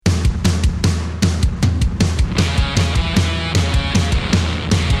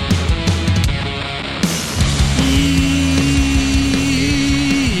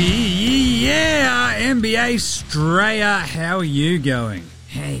NBA Australia, how are you going?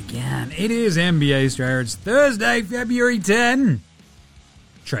 Hey, again, it is NBA Australia. It's Thursday, February 10.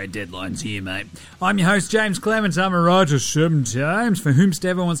 Trade deadline's here, mate. I'm your host, James Clements. I'm a writer sometimes for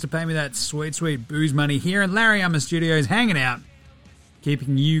whomstever wants to pay me that sweet, sweet booze money here. And Larry Ummer Studios hanging out,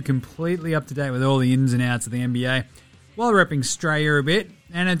 keeping you completely up to date with all the ins and outs of the NBA while repping Australia a bit.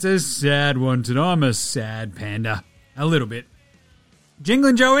 And it's a sad one today. I'm a sad panda. A little bit.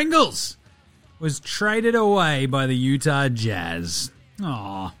 Jingling Joe Ingles was traded away by the Utah Jazz.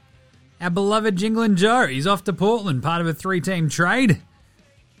 Aw. Our beloved Jingling Joe. He's off to Portland, part of a 3-team trade.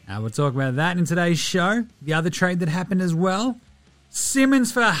 We'll talk about that in today's show. The other trade that happened as well.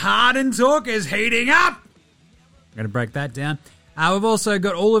 Simmons for Harden talk is heating up. I'm going to break that down. We've also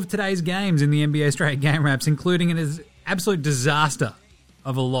got all of today's games in the NBA Australia Game Wraps, including an absolute disaster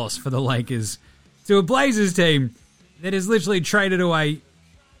of a loss for the Lakers to a Blazers team that has literally traded away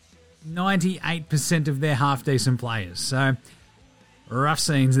 98% of their half-decent players. So, rough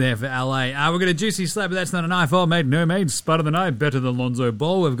scenes there for LA. We've got a juicy slab, but that's not an eye. Oh, mate, no, mate. Spud of the night, better than Lonzo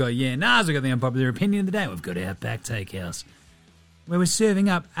Ball. We've got Nas. We've got the unpopular opinion of the day. We've got Outback Takehouse, where we're serving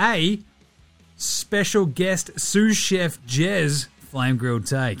up a special guest sous chef Jez flame grilled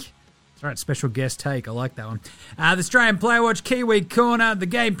take. That's right, special guest take. I like that one. The Australian Player Watch, Kiwi Corner, the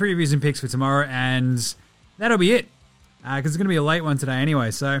game previews and picks for tomorrow, and that'll be it. Because it's going to be a late one today anyway,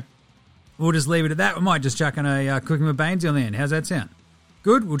 so we'll just leave it at that. We might just chuck on a Cooking with Bainesy on the end. How's that sound?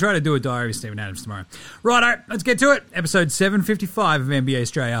 Good? We'll try to do a diary with Stephen Adams tomorrow. Righto, let's get to it. Episode 755 of NBA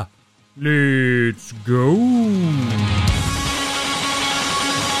Australia. Let's go.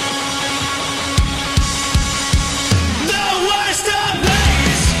 The worst of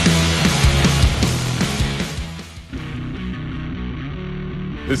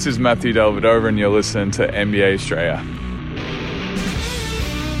days. This is Matthew Delvedova and you're listening to NBA Australia.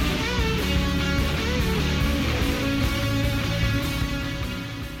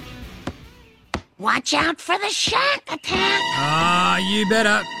 Watch out for the shack attack. You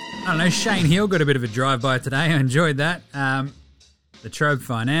better. I don't know, Shane Hill got a bit of a drive-by today. I enjoyed that. The Trope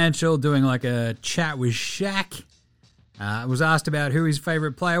Financial doing like a chat with Shaq. Was asked about who his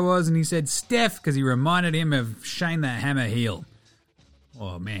favourite player was, and he said Steph because he reminded him of Shane the Hammer Hill.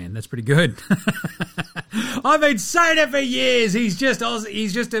 Oh, man, that's pretty good. I've been saying it for years. He's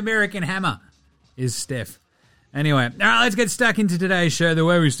just American Hammer, is Steph. Anyway, all right, let's get stuck into today's show, the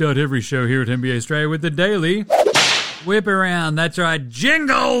way we start every show here at NBA Australia with the daily whip around. That's right,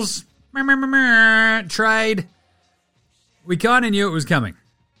 Jingles trade. We kind of knew it was coming.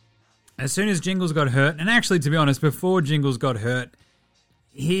 As soon as Jingles got hurt, and actually, to be honest, before Jingles got hurt,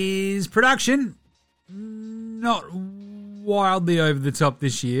 his production, not wildly over the top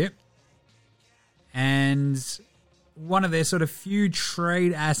this year, and one of their sort of few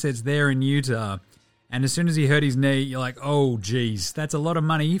trade assets there in Utah. And as soon as he hurt his knee, you're like, oh, geez, that's a lot of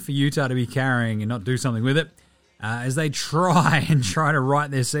money for Utah to be carrying and not do something with it as they try to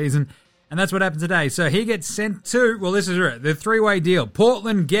right their season. And that's what happened today. So he gets sent to, well, this is it, the three-way deal.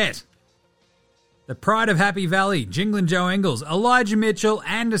 Portland get the pride of Happy Valley, Jingling Joe Ingles, Elijah Mitchell,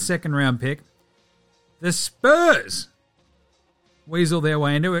 and a second-round pick. The Spurs weasel their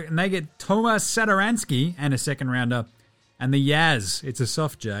way into it, and they get Tomas Satoransky and a second-rounder. And the Yaz, it's a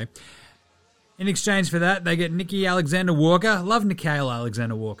soft J. In exchange for that, they get Nicky Alexander-Walker. Love Nikhil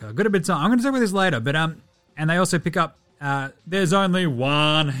Alexander-Walker. Got a bit of time. I'm going to talk about this later. But and they also pick up, there's only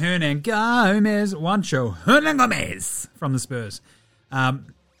one Hernan Gomez from the Spurs.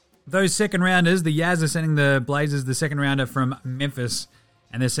 Those second rounders, the Yaz are sending the Blazers the second rounder from Memphis.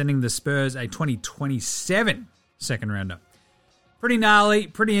 And they're sending the Spurs a 2027 second rounder. Pretty gnarly,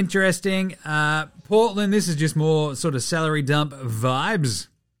 pretty interesting. Portland, this is just more sort of salary dump vibes.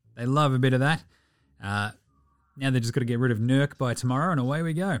 They love a bit of that. Now they've just got to get rid of Nurk by tomorrow, and away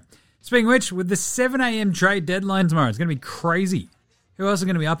we go. Speaking of which, with the 7 a.m. trade deadline tomorrow, it's going to be crazy. Who else is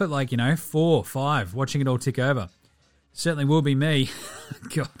going to be up at 4, 5, watching it all tick over? Certainly will be me.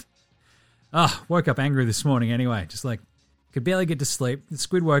 God. Woke up angry this morning anyway. Just could barely get to sleep. The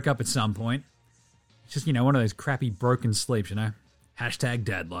squid woke up at some point. It's just, one of those crappy broken sleeps, Hashtag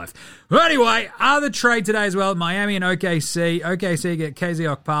dad life. Anyway, other trade today as well. Miami and OKC. OKC get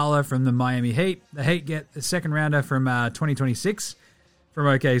KZ Okpala from the Miami Heat. The Heat get the second rounder from 2026 from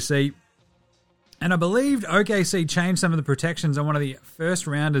OKC. And I believe OKC changed some of the protections on one of the first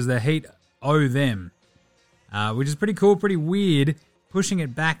rounders the Heat owe them. Which is pretty cool, pretty weird. Pushing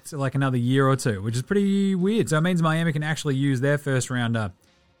it back to another year or two, which is pretty weird. So it means Miami can actually use their first rounder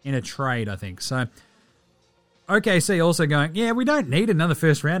in a trade, I think. So OKC also going, yeah, we don't need another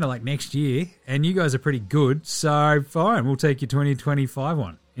first rounder next year, and you guys are pretty good, so fine, we'll take your 2025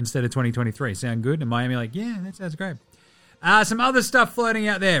 one instead of 2023. Sound good? And Miami like, yeah, that sounds great. Some other stuff floating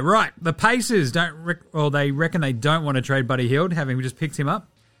out there. Right, the Pacers they reckon they don't want to trade Buddy Hield, having just picked him up.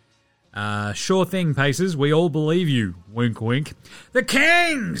 Sure thing, Pacers. We all believe you. Wink, wink. The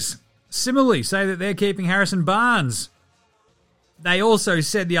Kings similarly say that they're keeping Harrison Barnes. They also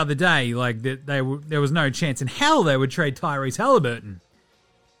said the other day that there was no chance in hell they would trade Tyrese Halliburton.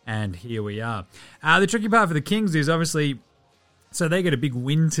 And here we are. The tricky part for the Kings is obviously, so they get a big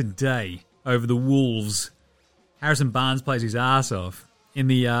win today over the Wolves. Harrison Barnes plays his ass off in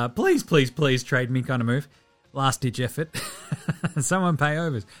the please trade me kind of move. Last-ditch effort. Someone pay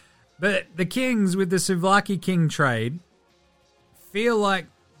overs. But the Kings, with the Suvlaki King trade, feel like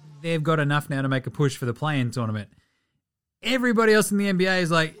they've got enough now to make a push for the play-in tournament. Everybody else in the NBA is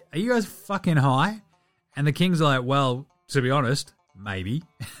like, are you guys fucking high? And the Kings are like, well, to be honest, maybe.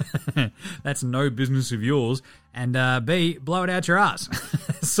 That's no business of yours. And B, blow it out your ass.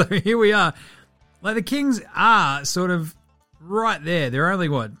 So here we are. Like, the Kings are sort of right there. They're only,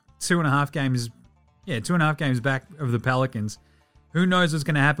 2.5 games? Yeah, 2.5 games back of the Pelicans. Who knows what's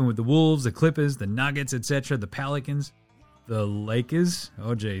going to happen with the Wolves, the Clippers, the Nuggets, etc., the Pelicans, the Lakers.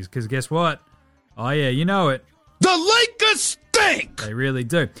 Oh, geez, because guess what? Oh, yeah, you know it. The Lakers stink! They really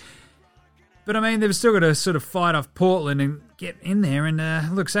do. But, I mean, they've still got to sort of fight off Portland and get in there.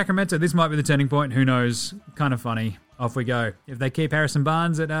 And, look, Sacramento, this might be the turning point. Who knows? Kind of funny. Off we go. If they keep Harrison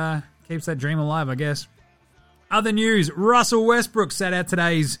Barnes, it keeps that dream alive, I guess. Other news. Russell Westbrook sat out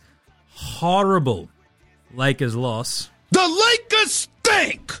today's horrible Lakers loss. The Lakers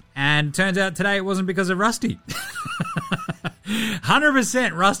stink! And turns out today it wasn't because of Rusty.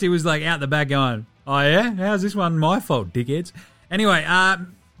 100% Rusty was out the back going, oh yeah? How's this one my fault, dickheads? Anyway,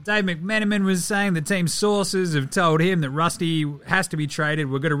 Dave McMenamin was saying the team sources have told him that Rusty has to be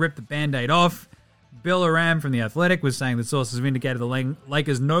traded. We're going to rip the Band-Aid off. Bill Aram from The Athletic was saying the sources have indicated the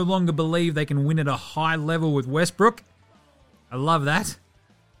Lakers no longer believe they can win at a high level with Westbrook. I love that.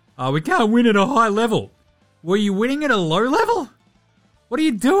 Oh, we can't win at a high level. Were you winning at a low level? What are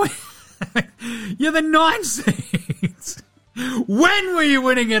you doing? You're the 9 seeds. When were you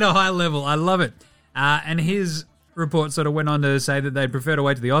winning at a high level? I love it. And his report sort of went on to say that they'd prefer to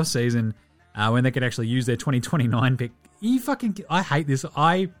wait to the off-season when they could actually use their 2029 pick. I hate this.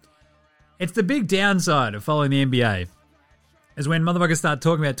 It's the big downside of following the NBA is when motherfuckers start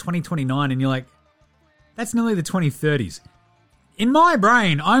talking about 2029 and you're like, that's nearly the 2030s. In my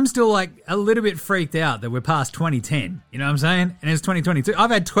brain, I'm still a little bit freaked out that we're past 2010. You know what I'm saying? And it's 2022. I've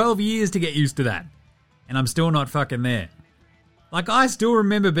had 12 years to get used to that. And I'm still not fucking there. I still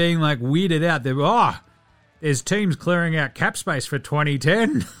remember being weirded out that, there's teams clearing out cap space for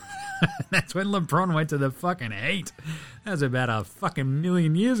 2010. That's when LeBron went to the fucking Heat. That was about a fucking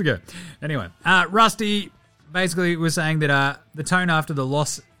million years ago. Anyway, Rusty basically was saying that the tone after the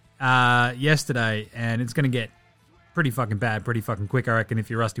loss yesterday, and it's going to get pretty fucking bad, pretty fucking quick, I reckon, if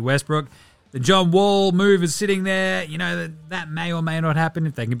you're Rusty Westbrook. The John Wall move is sitting there. You know, that may or may not happen.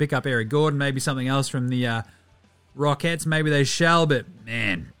 If they can pick up Eric Gordon, maybe something else from the Rockets, maybe they shall. But,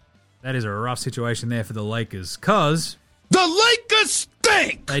 man, that is a rough situation there for the Lakers. Because the Lakers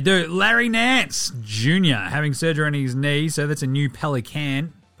stink! They do. Larry Nance Jr. having surgery on his knee, so that's a new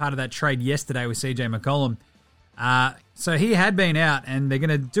Pelican. Part of that trade yesterday with CJ McCollum. So he had been out, and they're going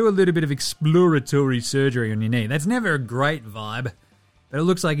to do a little bit of exploratory surgery on your knee. That's never a great vibe, but it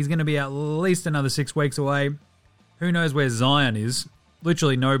looks like he's going to be at least another 6 weeks away. Who knows where Zion is?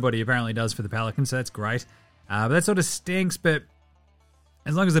 Literally nobody apparently does for the Pelicans, so that's great. But that sort of stinks, but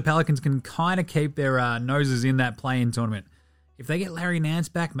as long as the Pelicans can kind of keep their noses in that play-in tournament. If they get Larry Nance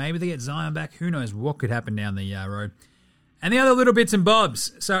back, maybe they get Zion back, who knows what could happen down the road. And the other little bits and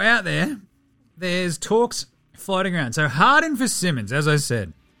bobs. So out there's talks floating around. So Harden-4-Simmons, as I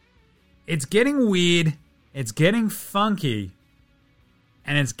said, it's getting weird, it's getting funky,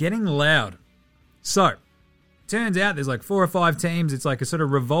 and it's getting loud. So, turns out there's 4 or 5 teams. It's a sort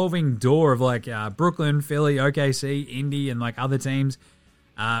of revolving door of Brooklyn, Philly, OKC, Indy, and other teams.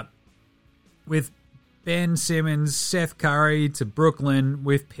 With Ben Simmons, Seth Curry to Brooklyn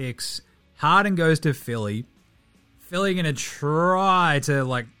with picks. Harden goes to Philly. Philly going to try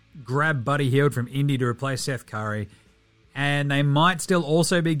to grab Buddy Hield from Indy to replace Seth Curry. And they might still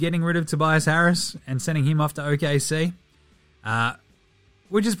also be getting rid of Tobias Harris and sending him off to OKC.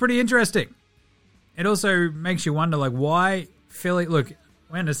 Which is pretty interesting. It also makes you wonder, why Philly... Look,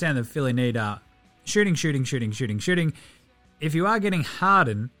 we understand that Philly need shooting. If you are getting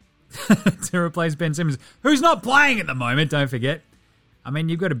Harden to replace Ben Simmons, who's not playing at the moment, don't forget. I mean,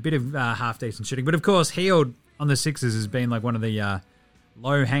 you've got a bit of half-decent shooting. But, of course, Hield on the Sixers has been one of the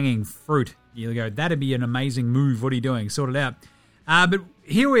low-hanging fruit. You go, that'd be an amazing move. What are you doing? Sort it out. But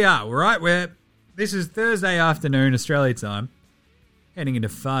here we are, right? This is Thursday afternoon, Australia time, heading into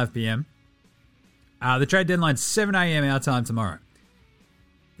 5 p.m. The trade deadline's 7 a.m. our time tomorrow.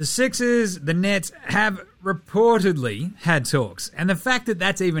 The Sixers, the Nets have reportedly had talks. And the fact that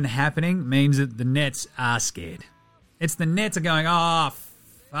that's even happening means that the Nets are scared. It's the Nets are going, oh,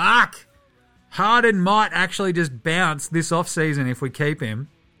 fuck. Harden might actually just bounce this offseason if we keep him.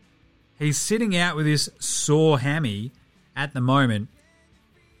 He's sitting out with this sore hammy at the moment.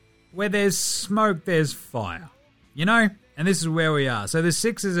 Where there's smoke, there's fire. You know? And this is where we are. So the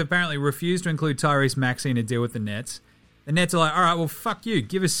Sixers apparently refused to include Tyrese Maxey in a deal with the Nets. The Nets are like, all right, well, fuck you.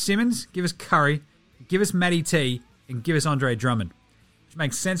 Give us Simmons, give us Curry, give us Matty T, and give us Andre Drummond. Which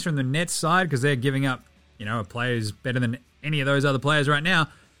makes sense from the Nets side because they're giving up, a player who's better than any of those other players right now.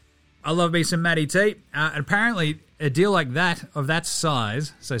 I love me some Matty T. And apparently, a deal like that, of that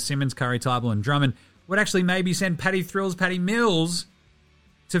size, so Simmons, Curry, Tybal, and Drummond, would actually maybe send Patty Mills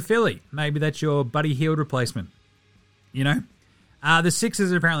to Philly. Maybe that's your Buddy Hield replacement. The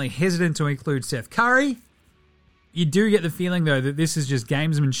Sixers are apparently hesitant to include Seth Curry. You do get the feeling, though, that this is just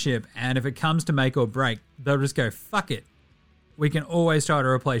gamesmanship, and if it comes to make or break, they'll just go, fuck it. We can always try to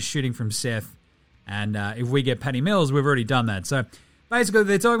replace shooting from Seth, and if we get Patty Mills, we've already done that. So, basically,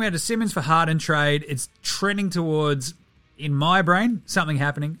 they're talking about a Simmons for Harden trade. It's trending towards, in my brain, something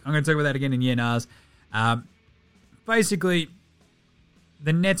happening. I'm going to talk about that again in Yenars. Basically,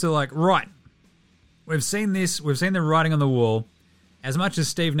 the Nets are like, right, we've seen this, we've seen the writing on the wall. As much as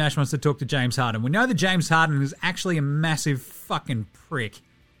Steve Nash wants to talk to James Harden, we know that James Harden is actually a massive fucking prick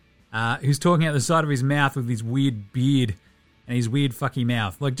who's talking out the side of his mouth with his weird beard and his weird fucky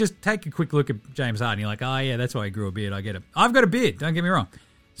mouth. Like, just take a quick look at James Harden. You're like, oh, yeah, that's why he grew a beard. I get it. I've got a beard. Don't get me wrong.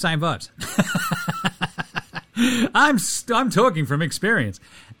 Same vibes. I'm talking from experience.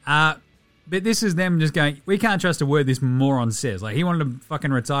 But this is them just going, we can't trust a word this moron says. Like, he wanted to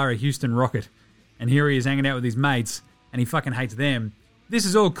fucking retire a Houston Rocket, and here he is hanging out with his mates, and he fucking hates them. This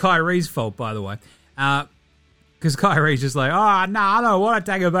is all Kyrie's fault, by the way. Because Kyrie's just like, oh, no, I don't want to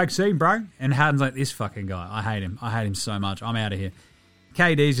take a vaccine, bro. And Harden's like, this fucking guy, I hate him. I hate him so much. I'm out of here.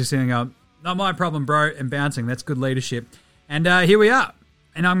 KD's just sitting up, not my problem, bro, and bouncing. That's good leadership. And here we are.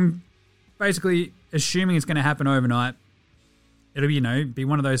 And I'm basically assuming it's going to happen overnight. It'll be, be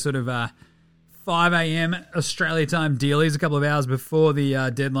one of those sort of 5 a.m. Australia time dealies a couple of hours before the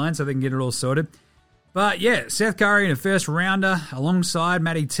deadline so they can get it all sorted. But yeah, Seth Curry in a first rounder alongside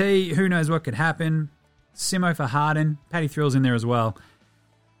Matty T. Who knows what could happen? Simo for Harden. Patty Thrill's in there as well.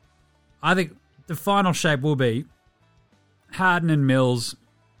 I think the final shape will be Harden and Mills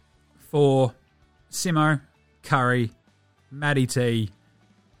for Simo, Curry, Matty T,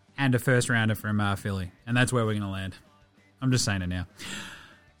 and a first rounder from Philly. And that's where we're going to land. I'm just saying it now.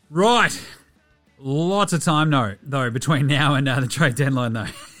 Right. Lots of time, though, between now and the trade deadline, though.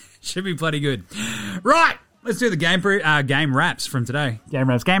 Should be bloody good. Right, let's do the game wraps from today. Game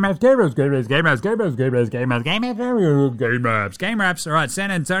wraps. All right,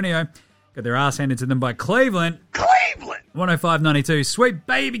 San Antonio got their ass handed to them by Cleveland. 105-92. Sweet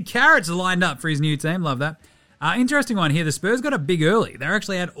baby Carrots are lined up for his new team. Love that. Interesting one here. The Spurs got a big early. They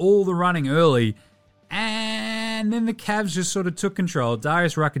actually had all the running early. And then the Cavs just sort of took control.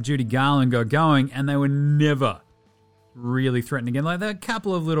 Darius Rucker, Judy Garland got going, and they were never really threatened again. Like, there were a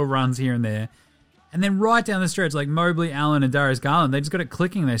couple of little runs here and there. And then right down the stretch, like Mobley, Allen, and Darius Garland, they just got it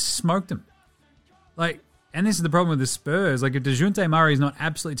clicking. They smoked them. Like, and this is the problem with the Spurs. Like, if DeJounte Murray's not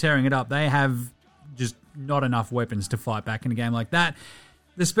absolutely tearing it up, they have just not enough weapons to fight back in a game like that.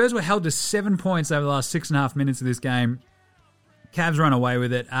 The Spurs were held to 7 points over the last 6.5 minutes of this game. Cavs run away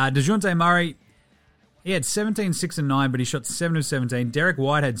with it. DeJounte Murray, he had 17, 6, and 9, but he shot 7 of 17. Derek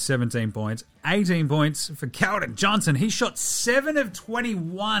White had 17 points. 18 points for Keldon Johnson. He shot 7 of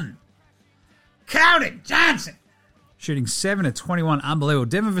 21. Keldon Johnson! Shooting 7 of 21. Unbelievable.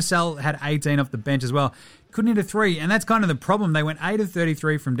 Devin Vassell had 18 off the bench as well. Couldn't hit a 3, and that's kind of the problem. They went 8 of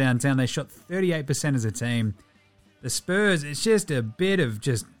 33 from downtown. They shot 38% as a team. The Spurs, it's just a bit of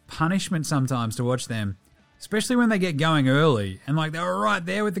just punishment sometimes to watch them, especially when they get going early. And like, they were right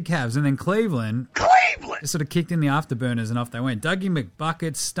there with the Cavs. And then Cleveland just sort of kicked in the afterburners and off they went. Dougie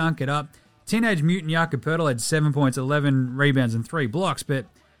McBucket stunk it up. Teenage Mutant Jakob Poeltl had 7 points, 11 rebounds, and 3 blocks, but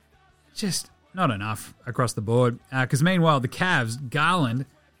just not enough across the board. Because meanwhile, the Cavs,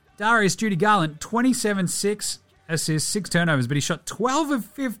 Judy Garland, 27, 6 assists, 6 turnovers, but he shot 12 of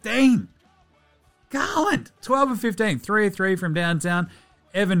 15. Garland, 12 of 15, 3 of 3 from downtown.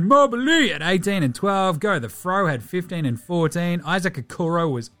 Evan Mobley at 18 and 12. Go the Fro had 15 and 14. Isaac Okoro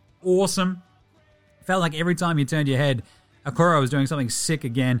was awesome. Felt like every time you turned your head, Okoro was doing something sick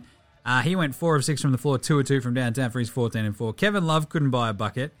again. He went 4 of 6 from the floor, 2 of 2 from downtown for his 14 and 4. Kevin Love couldn't buy a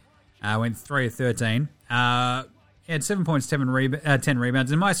bucket. Went 3 of 13. He had 7 points, 10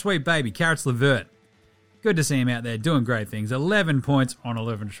 rebounds. And my sweet baby, Karis LeVert. Good to see him out there doing great things. 11 points on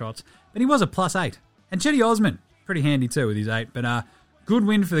 11 shots. But he was a +8. And Chetty Osman, pretty handy too with his 8. But good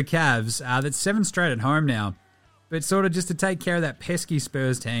win for the Cavs. That's 7 straight at home now. But sort of just to take care of that pesky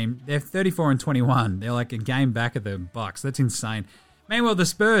Spurs team, they're 34 and 21. They're like a game back of the Bucks. That's insane. Meanwhile, the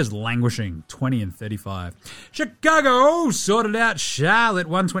Spurs languishing 20 and 35. Chicago sorted out Charlotte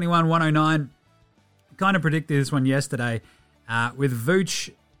 121-109. Kind of predicted this one yesterday with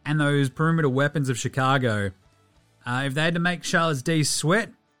Vooch and those perimeter weapons of Chicago. If they had to make Charlotte's D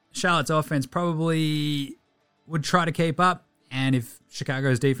sweat, Charlotte's offense probably would try to keep up. And if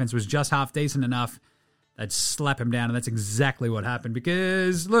Chicago's defense was just half decent enough, they'd slap him down. And that's exactly what happened.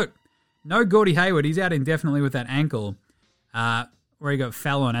 Because, look, no Gordie Hayward. He's out indefinitely with that ankle where he got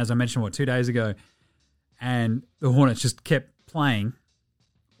fell on, as I mentioned, 2 days ago. And the Hornets just kept playing.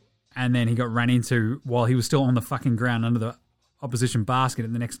 And then he got run into while he was still on the fucking ground under the opposition basket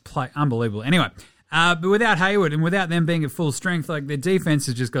in the next play. Unbelievable. Anyway, but without Hayward and without them being at full strength, like their defense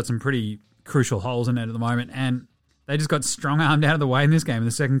has just got some pretty crucial holes in it at the moment. And they just got strong-armed out of the way in this game in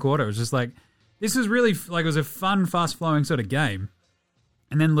the second quarter. It was just like, this was really, like, it was a fun, fast-flowing sort of game.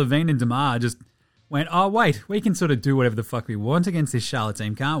 And then Levine and DeMar just went, oh, wait, we can sort of do whatever the fuck we want against this Charlotte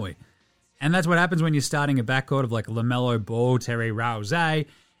team, can't we? And that's what happens when you're starting a backcourt of, like, LaMelo Ball, Terry Rozier.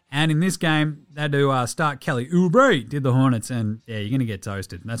 And in this game, they had to start Kelly Oubre, did the Hornets, and, yeah, you're going to get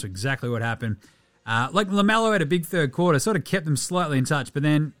toasted. And that's exactly what happened. Like, LaMelo had a big third quarter, sort of kept them slightly in touch. But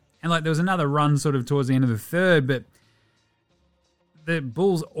then, and, like, there was another run sort of towards the end of the third, but the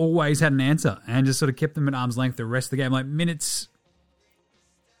Bulls always had an answer and just sort of kept them at arm's length the rest of the game. Like, minutes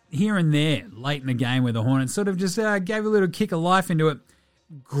here and there late in the game where the Hornets sort of just gave a little kick of life into it.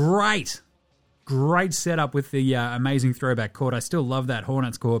 Great setup with the amazing throwback court. I still love that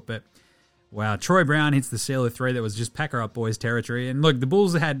Hornets court, but wow, Troy Brown hits the sealer 3 that was just pack-her-up boys territory. And look, the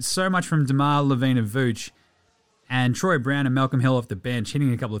Bulls had so much from DeMar, Levine, and Vooch, and Troy Brown and Malcolm Hill off the bench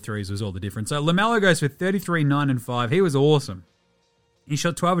hitting a couple of threes was all the difference. So LaMelo goes for 33, 9, and 5. He was awesome. He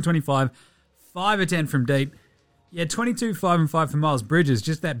shot 12 of 25, 5 of 10 from deep. Yeah, 22, 5 and 5 for Miles Bridges.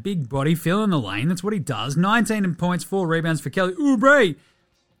 Just that big body filling the lane. That's what he does. 19 points, 4 rebounds for Kelly Oubre.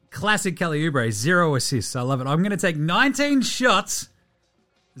 Classic Kelly Oubre, 0 assists. I love it. I'm going to take 19 shots,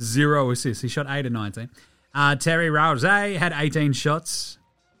 0 assists. He shot 8 of 19. Terry Rozier had 18 shots,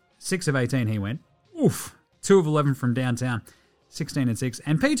 6 of 18 he went. Oof. 2 of 11 from downtown, 16 and 6.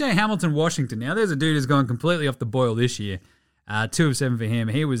 And PJ Hamilton, Washington. Now, there's a dude who's gone completely off the boil this year. 2 of 7 for him.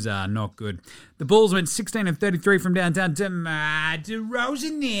 He was not good. The Bulls went 16 of 33 from downtown.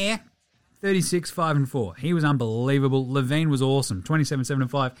 DeRozan there. 36, 5 and 4. He was unbelievable. Levine was awesome. 27, 7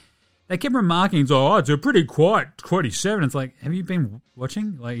 and 5. They kept remarking, it's a pretty quiet 27. It's like, have you been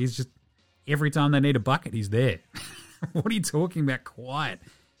watching? Like, he's just, every time they need a bucket, he's there. What are you talking about quiet?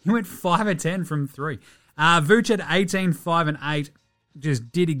 He went 5 of 10 from 3. Vooch had 18, 5 and 8.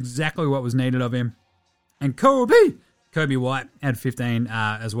 Just did exactly what was needed of him. And Kobe White had 15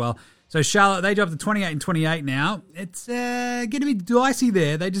 as well. So Charlotte, they dropped to 28 and 28 now. It's going to be dicey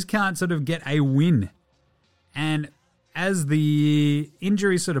there. They just can't sort of get a win. And as the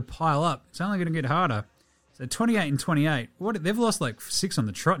injuries sort of pile up, it's only going to get harder. So 28 and 28. They've lost like 6 on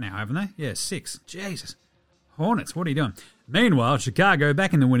the trot now, haven't they? Yeah, 6. Jesus. Hornets, what are you doing? Meanwhile, Chicago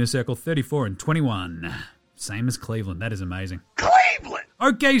back in the winner's circle, 34 and 21. Same as Cleveland. That is amazing. Cleveland!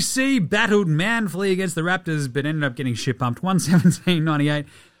 OKC battled manfully against the Raptors, but ended up getting shit pumped. 117-98.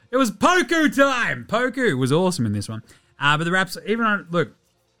 It was Poku time. Poku was awesome in this one. But the Raps,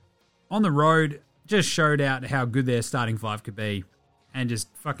 on the road, just showed out how good their starting 5 could be and just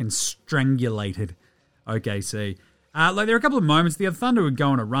fucking strangulated OKC. There were a couple of moments. The Thunder would go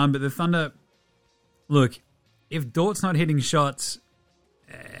on a run, but the Thunder, look, if Dort's not hitting shots,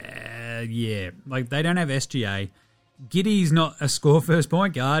 they don't have SGA. Giddy's not a score-first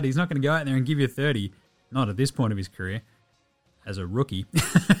point guard. He's not going to go out there and give you 30. Not at this point of his career. As a rookie.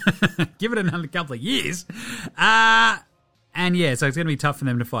 Give it another couple of years. So it's going to be tough for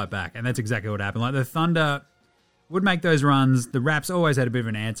them to fight back. And that's exactly what happened. Like, the Thunder would make those runs. The Raps always had a bit of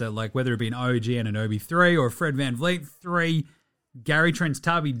an answer, like whether it be an OG and an Obi 3 or Fred VanVleet 3. Gary Trent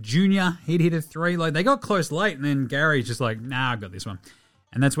Tubby Jr., he'd hit a 3. Like, they got close late, and then Gary's just like, nah, I got this one.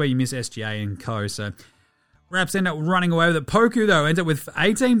 And that's where you miss SGA and co. So Raps end up running away with it. Poku, though, ends up with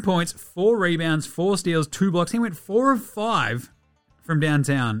 18 points, 4 rebounds, 4 steals, 2 blocks. He went 4 of 5 from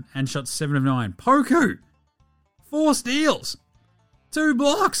downtown and shot 7 of 9. Poku, 4 steals, 2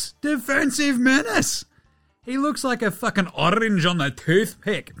 blocks, defensive menace. He looks like a fucking orange on the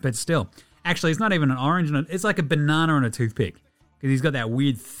toothpick, but still. Actually, it's not even an orange. It's like a banana on a toothpick because he's got that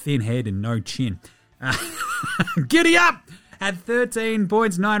weird thin head and no chin. Giddy up! Had 13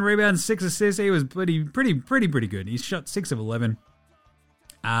 points, 9 rebounds, 6 assists. He was pretty good. He shot 6 of 11.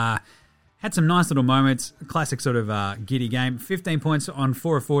 Had some nice little moments. Classic sort of giddy game. 15 points on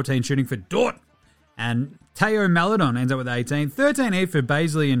 4 of 14 shooting for Dort. And Teo Maladon ends up with 18. 13 each for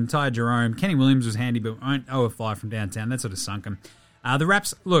Baisley and Ty Jerome. Kenny Williams was handy, but went 0 of 5 from downtown. That sort of sunk him. The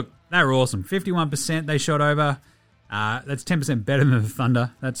Raps, look, they were awesome. 51% they shot over. That's 10% better than the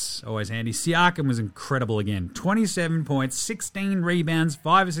Thunder. That's always handy. Siakam was incredible again. 27 points, 16 rebounds,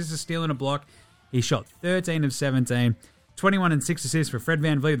 5 assists, a steal, and a block. He shot 13 of 17. 21 and 6 assists for Fred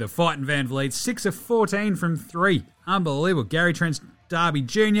VanVleet, the fighting VanVleet. 6 of 14 from 3. Unbelievable. Gary Trent Darby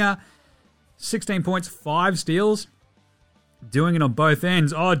Jr., 16 points, 5 steals. Doing it on both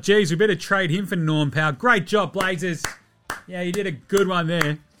ends. Oh, geez, we better trade him for Norm Powell. Great job, Blazers. Yeah, you did a good one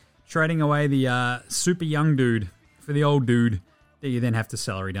there. Trading away the super young dude for the old dude that you then have to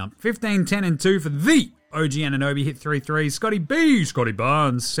salary dump. 15, 10, and 2 for the OG Anunoby. Hit 3 threes. Scotty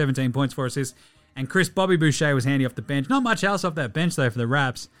Barnes, 17 points, 4 assists. And Chris Bobby Boucher was handy off the bench. Not much else off that bench, though, for the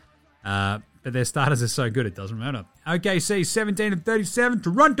Raps. But their starters are so good, it doesn't matter. OKC, 17 and 37.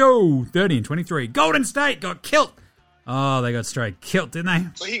 Toronto, 30 and 23. Golden State got killed. Oh, they got straight killed, didn't they?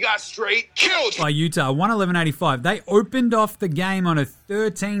 So he got straight killed. By Utah, 111-85. They opened off the game on a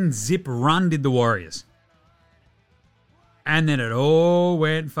 13-zip run, did the Warriors. And then it all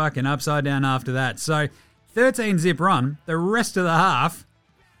went fucking upside down after that. So, 13-zip run. The rest of the half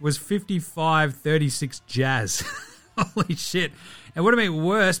was 55-36 Jazz. Holy shit. It would have been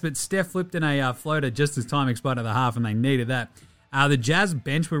worse, but Steph flipped in a floater just as time expired at the half, and they needed that. The Jazz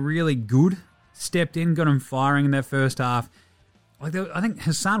bench were really good. Stepped in, got them firing in their first half. I think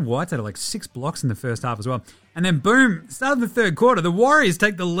Hassan White's had 6 blocks in the first half as well. And then boom, start of the third quarter, the Warriors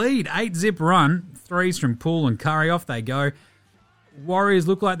take the lead. 8-zip run, threes from Poole and Curry, off they go. Warriors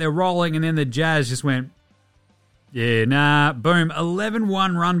look like they're rolling, and then the Jazz just went, yeah, nah, boom.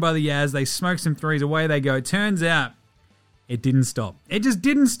 11-1 run by the Jazz. They smoke some threes, away they go. Turns out, it didn't stop. It just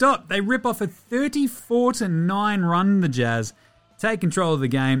didn't stop. They rip off a 34-9 run, the Jazz. Take control of the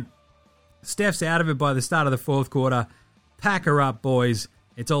game. Steph's out of it by the start of the fourth quarter. Pack her up, boys.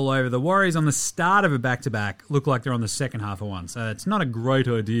 It's all over. The Warriors on the start of a back-to-back look like they're on the second half of one. So it's not a great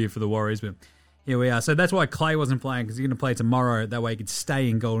idea for the Warriors, but here we are. So that's why Clay wasn't playing, because he's going to play tomorrow. That way he could stay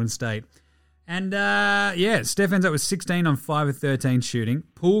in Golden State. And, Steph ends up with 16 on 5 of 13 shooting.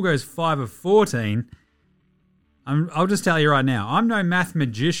 Poole goes 5 of 14. I'll just tell you right now, I'm no math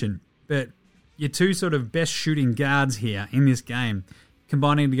magician, but your two sort of best shooting guards here in this game,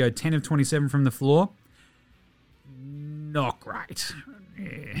 combining to go 10 of 27 from the floor, not great.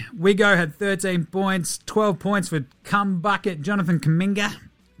 Yeah. Wigo had 13 points, 12 points for cum bucket Jonathan Kuminga.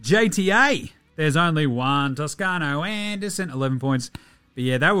 JTA, there's only one. Toscano Anderson, 11 points. But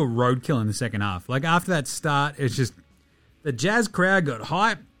yeah, they were roadkill in the second half. After that start, it's just the Jazz crowd got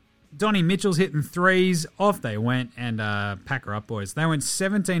hype. Donnie Mitchell's hitting threes. Off they went, and pack her up, boys. They went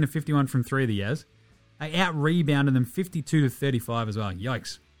 17 of 51 from 3 of the Jazz. They out-rebounded them 52-35 as well.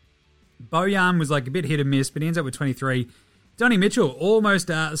 Yikes. Bojan was a bit hit and miss, but he ends up with 23. Donnie Mitchell almost...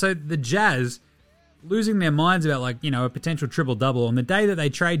 so the Jazz losing their minds about, a potential triple-double on the day that they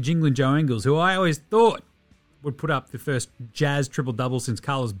trade Jingles and Joe Ingles, who I always thought would put up the first Jazz triple-double since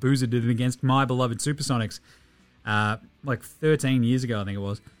Carlos Boozer did it against my beloved Supersonics 13 years ago, I think it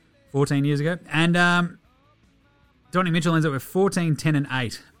was. 14 years ago. And Donnie Mitchell ends up with 14, 10, and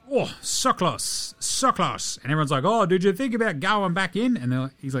 8. Oh, so close. And everyone's like, oh, did you think about going back in?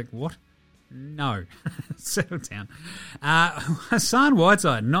 And he's like, what? No. Settle down. Hassan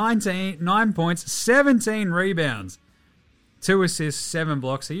Whiteside, 9 points, 17 rebounds, 2 assists, 7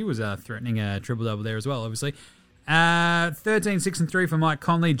 blocks. He was threatening a triple-double there as well, obviously. 13, 6, and 3 for Mike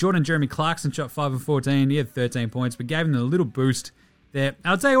Conley. Jordan Jeremy Clarkson shot 5 of 14. He had 13 points, but gave him a little boost there.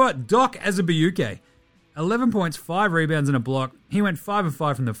 I'll tell you what, Doc Azubuike, 11 points, 5 rebounds, and a block. He went 5 of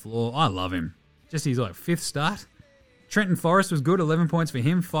 5 from the floor. I love him. Just his 5th start. Trenton Forrest was good, 11 points for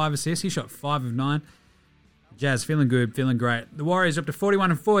him, 5 assists. He shot 5 of 9. Jazz feeling good, feeling great. The Warriors up to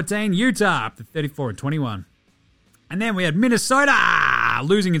 41 and 14. Utah up to 34 and 21. And then we had Minnesota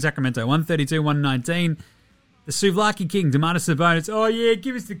losing in Sacramento, 132-119. The Souvlaki King, Domantas Sabonis. Oh, yeah,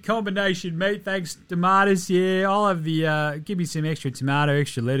 give us the combination, mate. Thanks, Domantas. Yeah, I'll have the, give me some extra tomato,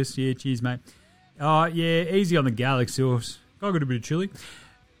 extra lettuce. Yeah, cheers, mate. Oh, yeah, easy on the garlic sauce. I got a bit of chili.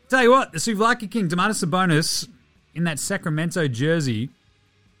 Tell you what, the Souvlaki King, Domantas Sabonis, in that Sacramento jersey,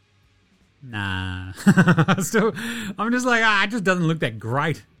 nah. I'm just it just doesn't look that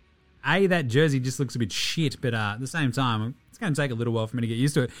great. That jersey just looks a bit shit, but at the same time, it's going to take a little while for me to get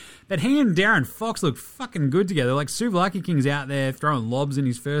used to it. But he and Darren Fox look fucking good together. Like, Souvlaki King's out there throwing lobs in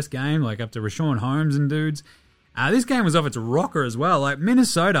his first game, like up to Rashawn Holmes and dudes. This game was off its rocker as well. Like,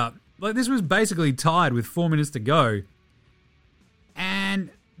 Minnesota, like, this was basically tied with 4 minutes to go. And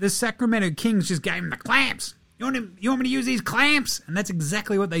the Sacramento Kings just gave him the clamps. You want me to use these clamps? And that's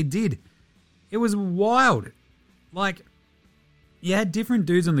exactly what they did. It was wild. Like, you had different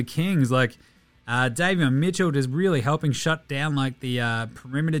dudes on the Kings, like Davion Mitchell just really helping shut down like the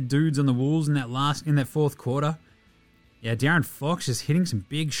perimeter dudes on the Wolves in that fourth quarter. Yeah, Darren Fox just hitting some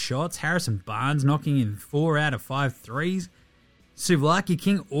big shots. Harrison Barnes knocking in 4 out of 5 threes. Souvlaki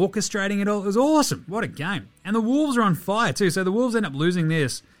King orchestrating it all. It was awesome. What a game. And the Wolves are on fire too. So the Wolves end up losing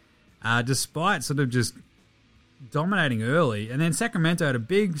this despite sort of just dominating early. And then Sacramento had a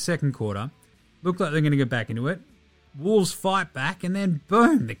big second quarter. Looked like they're going to get back into it. Wolves fight back, and then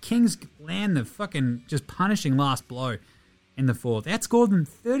boom, the Kings land the fucking just punishing last blow in the fourth. Outscored them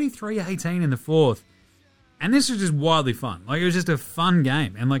 33-18 in the fourth. And this was just wildly fun. Like, it was just a fun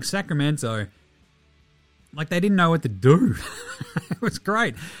game. And like Sacramento, like they didn't know what to do. It was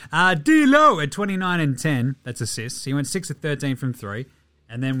great. D'Lo at 29 and 10, that's assists. He went 6 of 13 from 3.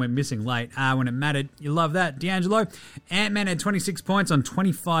 And then went missing late when it mattered. You love that. D'Angelo, Ant-Man had 26 points on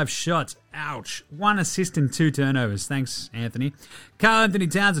 25 shots. Ouch. 1 assist and 2 turnovers. Thanks, Anthony. Karl Anthony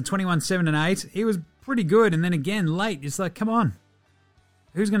Towns at 21, 7 and 8. He was pretty good. And then again, late. It's like, come on.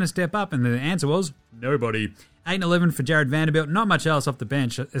 Who's going to step up? And the answer was, nobody. 8 and 11 for Jared Vanderbilt. Not much else off the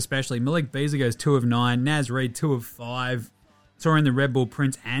bench, especially. Malik Beasley goes 2 of 9. Naz Reid, 2 of 5. Torian the Red Bull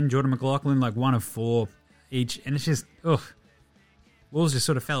Prince and Jordan McLaughlin, like 1 of 4 each. And it's just, ugh. Wolves just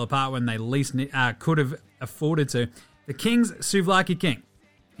sort of fell apart when they least could have afforded to. The Kings, Souvlaki King.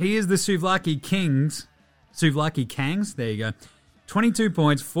 He is the Souvlaki Kings. Souvlaki Kangs, there you go. 22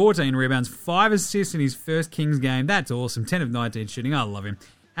 points, 14 rebounds, 5 assists in his first Kings game. That's awesome. 10 of 19 shooting. I love him.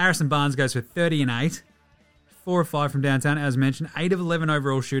 Harrison Barnes goes for 30 and 8. 4 of 5 from downtown, as mentioned. 8 of 11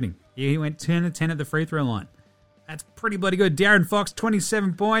 overall shooting. He went 10 of 10 at the free throw line. That's pretty bloody good. Darren Fox,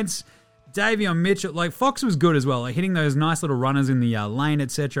 27 points. Davion Mitchell, like Fox was good as well, like hitting those nice little runners in the lane,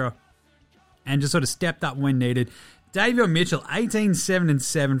 etc. And just sort of stepped up when needed. Davion Mitchell, 18, 7 and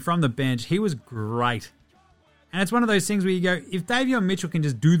 7 from the bench. He was great. And it's one of those things where you go, if Davion Mitchell can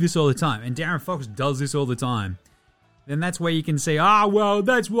just do this all the time, and Darren Fox does this all the time, then that's where you can see, well,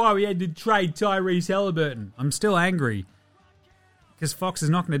 that's why we had to trade Tyrese Halliburton. I'm still angry. Because Fox is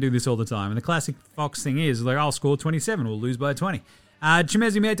not going to do this all the time. And the classic Fox thing is, like, I'll score 27, we'll lose by 20.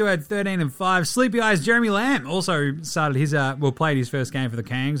 Chimezi Meto had 13 and 5. Sleepy Eyes Jeremy Lamb also started played his first game for the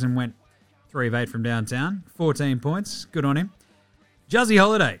Kangs and went 3 of 8 from downtown. 14 points. Good on him. Juzzy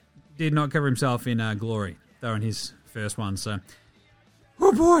Holiday did not cover himself in glory, though, in his first one. So,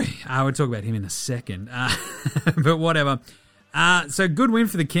 oh boy. We'll talk about him in a second. But whatever. So good win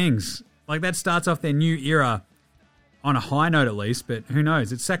for the Kings. Like, that starts off their new era on a high note at least, but who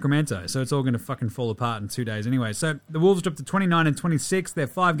knows? It's Sacramento, so it's all going to fucking fall apart in 2 days anyway. So the Wolves dropped to 29 and 26. Their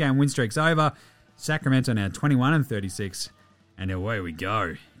 5-game win streak's over. Sacramento now 21 and 36. And away we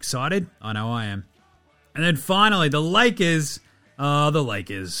go. Excited? I know I am. And then finally, the Lakers. The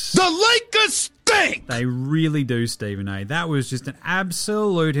Lakers. The Lakers stink! They really do, Stephen A. That was just an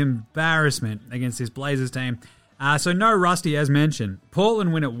absolute embarrassment against this Blazers team. So no Rusty, as mentioned.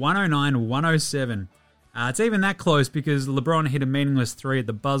 Portland win at 109-107. It's even that close because LeBron hit a meaningless 3 at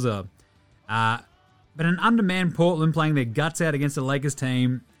the buzzer. But an undermanned Portland playing their guts out against a Lakers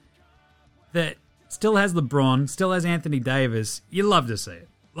team that still has LeBron, still has Anthony Davis. You love to see it.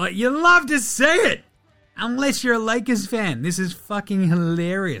 Like, you love to see it! Unless you're a Lakers fan. This is fucking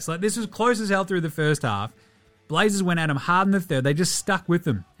hilarious. Like, this was close as hell through the first half. Blazers went at them hard in the third. They just stuck with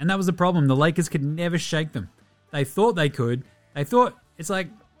them. And that was the problem. The Lakers could never shake them. They thought they could. They thought, it's like,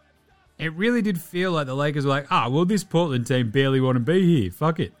 it really did feel like the Lakers were like, well, this Portland team barely want to be here.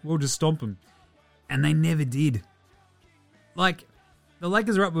 Fuck it. We'll just stomp them. And they never did. Like, the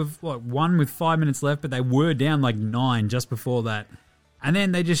Lakers are up with, 1 with 5 minutes left, but they were down like 9 just before that. And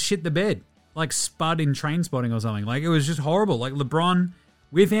then they just shit the bed. Like Spud in Train Spotting or something. Like, it was just horrible. Like, LeBron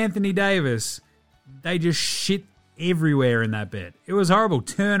with Anthony Davis, they just shit everywhere in that bed. It was horrible.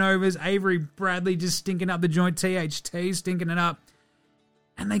 Turnovers, Avery Bradley just stinking up the joint, THT stinking it up.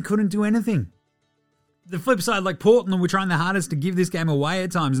 And they couldn't do anything. The flip side, like Portland were trying their hardest to give this game away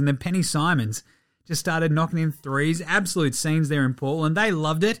at times, and then Penny Simons just started knocking in threes. Absolute scenes there in Portland. They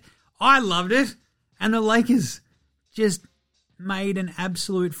loved it. I loved it. And the Lakers just made an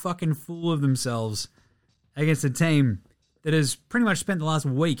absolute fucking fool of themselves against a team that has pretty much spent the last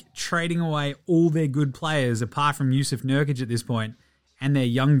week trading away all their good players, apart from Yusuf Nurkic at this point, and their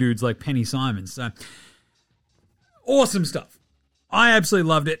young dudes like Penny Simons. So, awesome stuff. I absolutely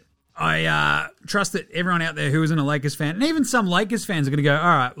loved it. I trust that everyone out there who isn't a Lakers fan, and even some Lakers fans are going to go, all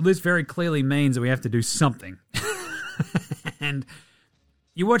right, well, this very clearly means that we have to do something. And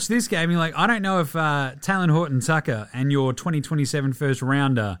you watch this game, you're like, I don't know if Taylor Horton-Tucker and your 2027 first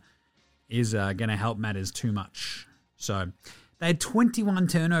rounder is going to help matters too much. So they had 21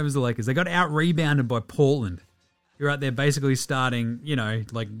 turnovers, the Lakers. They got out-rebounded by Portland. You're out there basically starting,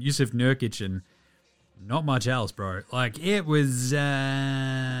 like Yusuf Nurkic and not much else, bro. Like, it was,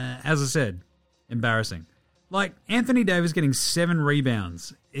 as I said, embarrassing. Like, Anthony Davis getting 7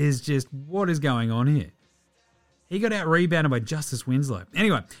 rebounds is just, what is going on here? He got out-rebounded by Justice Winslow.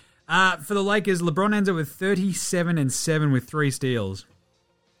 Anyway, for the Lakers, LeBron ends up with 37-7 with 3 steals.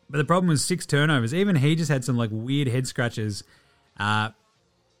 But the problem was 6 turnovers. Even he just had some, weird head scratches.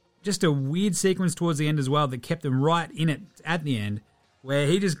 Just a weird sequence towards the end as well that kept him right in it at the end, where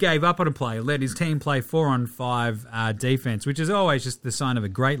he just gave up on a play, let his team play 4-on-5 defense, which is always just the sign of a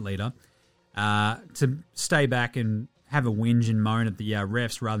great leader, to stay back and have a whinge and moan at the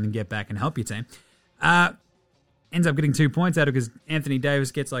refs rather than get back and help your team. Ends up getting 2 points out of it because Anthony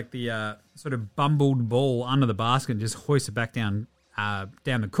Davis gets the sort of bumbled ball under the basket and just hoists it back down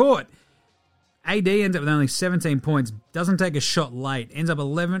the court. AD ends up with only 17 points, doesn't take a shot late, ends up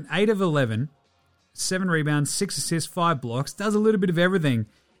 8 of 11, 7 rebounds, 6 assists, 5 blocks, does a little bit of everything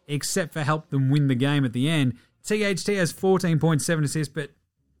except for help them win the game at the end. THT has 14 points, 7 assists, but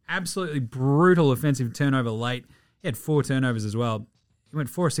absolutely brutal offensive turnover late. He had 4 turnovers as well. He went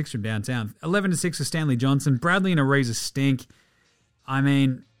 4 or 6 from downtown. 11-6 for Stanley Johnson. Bradley and Ariza stink. I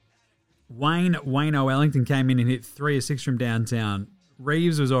mean, Wayne O'Ellington came in and hit 3 or 6 from downtown.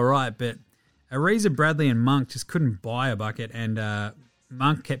 Reeves was all right, but Ariza, Bradley, and Monk just couldn't buy a bucket, and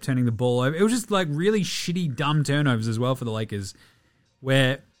Monk kept turning the ball over. It was just really shitty, dumb turnovers as well for the Lakers,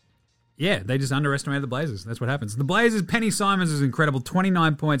 where, they just underestimated the Blazers. That's what happens. The Blazers, Penny Simons was incredible.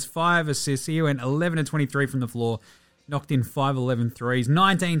 29 points, 5 assists. He went 11-23 from the floor. Knocked in 5-11 threes.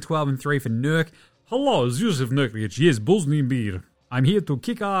 19-12 3 for Nurk. Hello, it's Yusuf Nurkic. Yes, Bosnian beer. I'm here to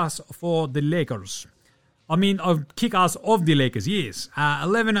kick ass for the Lakers. Kick ass of the Lakers, yes.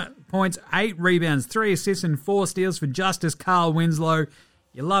 11 points, 8 rebounds, 3 assists, and 4 steals for Justice Carl Winslow.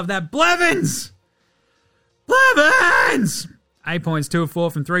 You love that. Blevins! 8 points, 2 of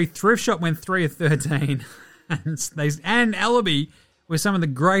 4 from 3. Thrift Shop went 3 of 13. and Ellaby with some of the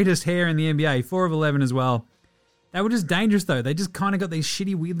greatest hair in the NBA. 4 of 11 as well. They were just dangerous, though. They just kind of got these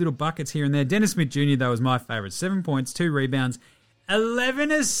shitty, weird little buckets here and there. Dennis Smith Jr., though, was my favourite. 7 points, 2 rebounds,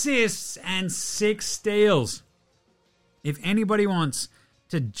 11 assists, and 6 steals. If anybody wants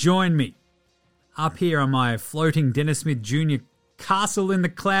to join me up here on my floating Dennis Smith Jr. castle in the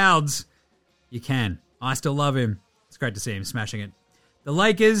clouds, you can. I still love him. It's great to see him smashing it. The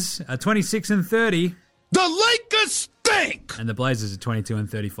Lakers are 26-30. The Lakers stink! And the Blazers are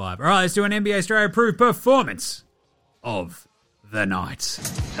 22-35. All right, let's do an NBA Australia approved performance of the night.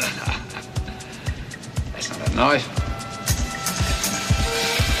 That's not a knife.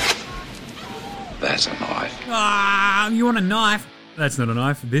 That's a knife. You want a knife? That's not a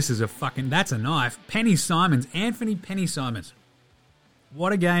knife. That's a knife. Anthony Penny Simons.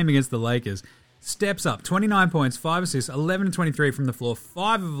 What a game against the Lakers. Steps up, 29 points, 5 assists, 11-23 from the floor,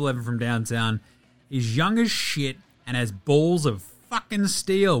 5 of 11 from downtown. He's young as shit and has balls of fucking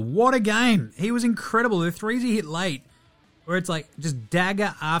steel. What a game. He was incredible. The threes he hit late, where it's just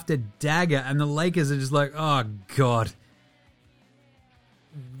dagger after dagger, and the Lakers are just oh, God.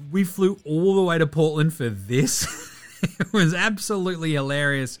 We flew all the way to Portland for this. It was absolutely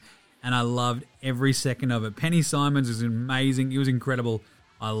hilarious, and I loved every second of it. Penny Simons was amazing. He was incredible.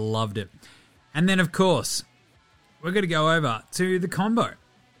 I loved it. And then, of course, we're going to go over to the combo.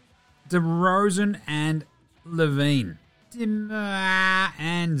 DeRozan and Levine.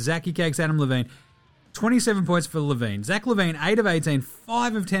 And Zachy Cakes Adam Levine. 27 points for Levine. Zach Levine, 8 of 18,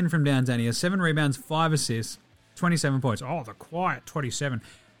 5 of 10 from downtown. He has 7 rebounds, 5 assists, 27 points. Oh, the quiet 27.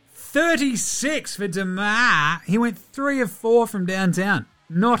 36 for DeMar. He went 3 of 4 from downtown.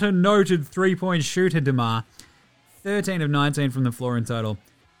 Not a noted three-point shooter, DeMar. 13 of 19 from the floor in total.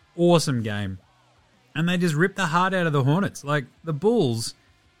 Awesome game. And they just ripped the heart out of the Hornets. The Bulls,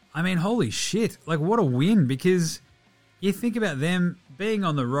 holy shit. What a win, because you think about them being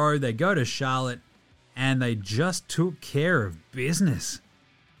on the road, they go to Charlotte, and they just took care of business.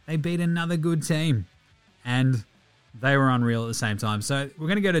 They beat another good team, and they were unreal at the same time. So we're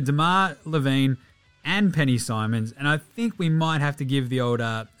going to go to DeMar, Levine, and Penny Simons, and I think we might have to give the old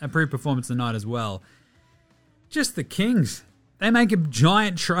approved performance of the night as well. Just the Kings. They make a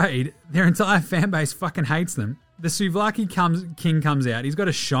giant trade. Their entire fan base fucking hates them. the Souvlaki King comes out. He's got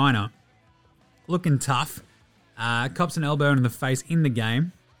a shiner, looking tough. Cops an elbow in the face in the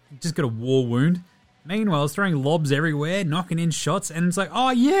game. Just got a war wound. Meanwhile, he's throwing lobs everywhere, knocking in shots, and it's like,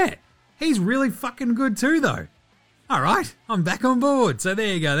 oh yeah, he's really fucking good too, though. All right, I'm back on board. So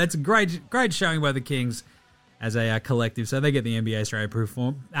there you go. That's a great showing by the Kings as a collective. So they get the NBA Australia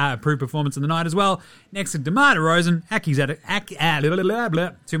approved performance of the night as well. Next to DeMar DeRozan,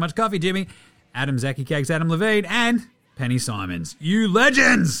 too much coffee, Jimmy. Adam Zaki Cakes, Adam Levine, and Penny Simons. You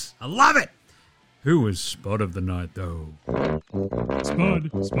legends! I love it! Who was Spud of the night, though? Spud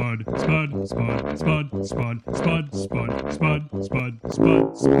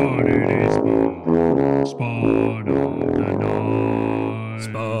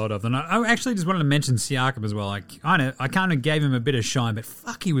of the night. I actually just wanted to mention Siakam as well. I kind of gave him a bit of shine, but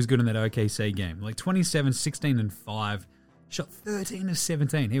fuck, he was good in that OKC game. Like 27, 16, and 5. Shot 13 of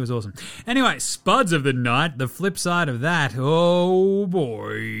 17. He was awesome. Anyway, Spuds of the night. The flip side of that. Oh,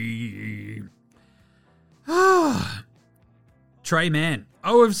 boy. Trey Mann,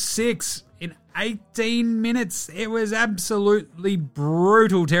 0 of 6 in 18 minutes. It was absolutely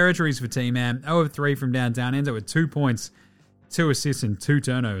brutal territories for T-Man. 0 of 3 from downtown. Ends up with 2 points, 2 assists, and 2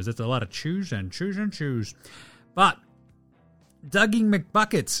 turnovers. That's a lot of choose. But Dougie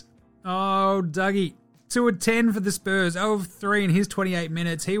McBuckets. Oh, Dougie. 2 of 10 for the Spurs. 0 of 3 in his 28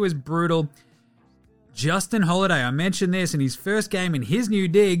 minutes. He was brutal. Justin Holiday, I mentioned this in his first game in his new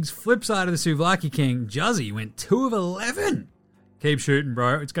digs. Flip side of the Souvlaki King, Juzzy went 2 of 11. Keep shooting,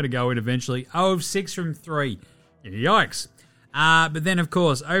 bro. It's got to go in eventually. 0 of 6 from 3. Yikes. But then, of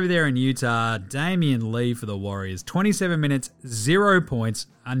course, over there in Utah, Damian Lee for the Warriors. 27 minutes, 0 points,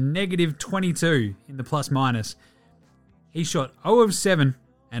 a negative 22 in the plus-minus. He shot 0 of 7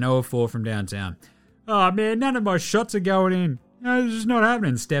 and 0 of 4 from downtown. Oh, man, none of my shots are going in. No, this is not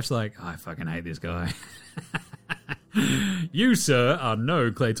happening. Steph's like, I fucking hate this guy. You, sir, are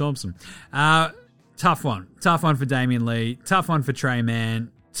no Klay Thompson. Tough one. Tough one for Damian Lee. Tough one for Trey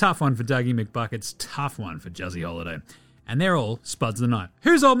Mann. Tough one for Dougie McBuckets. Tough one for Juzzy Holiday. And they're all Spuds of the night.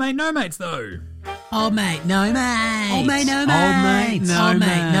 Who's old mate, no mates, though? Old mate, no mates. Old mate, no mates. Old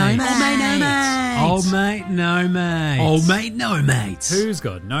mate, no mates. Old mate, no mates. Old mate, no mates. Old mate, no mates. Who's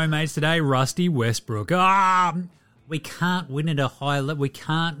got no mates today? Rusty Westbrook. We can't win at a high level. We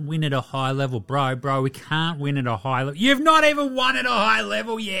can't win at a high level, bro. We can't win at a high level. You've not even won at a high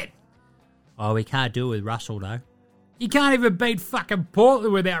level yet. Oh, we can't do it with Russell, though. You can't even beat fucking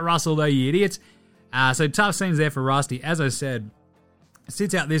Portland without Russell, though, you idiots. So tough scenes there for Rusty. As I said,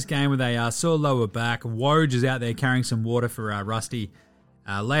 sits out this game with a sore lower back. Woj is out there carrying some water for Rusty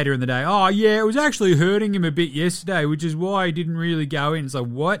later in the day. Oh, yeah, it was actually hurting him a bit yesterday, which is why he didn't really go in. It's like,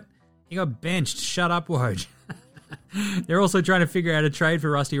 what? He got benched. Shut up, Woj. They're also trying to figure out a trade for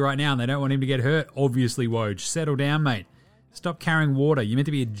Rusty right now, and they don't want him to get hurt. Obviously, Woj. Settle down, mate. Stop carrying water. You're meant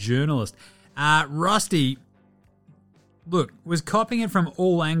to be a journalist. Rusty, look, was copping it from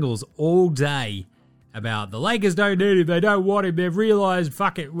all angles all day about the Lakers don't need him, they don't want him, they've realised,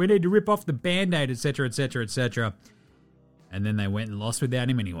 fuck it, we need to rip off the Band-Aid, etc., etc., etc. And then they went and lost without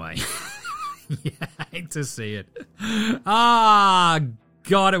him anyway. Yeah, I hate to see it.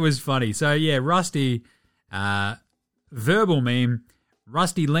 God, it was funny. So, yeah, Rusty, verbal meme,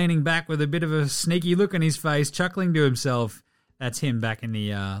 Rusty leaning back with a bit of a sneaky look on his face, chuckling to himself. That's him back in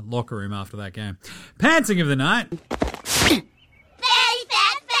the locker room after that game. Pantsing of the night.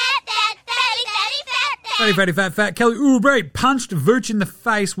 Fatty, fat. Kelly Oubre punched Vooch in the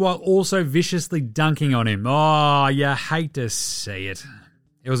face while also viciously dunking on him. Oh, you hate to see it.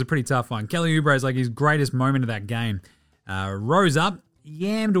 It was a pretty tough one. Kelly Oubre is like his greatest moment of that game. Rose up,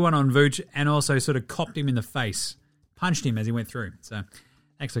 yammed one on Vooch, and also sort of copped him in the face. Punched him as he went through. So,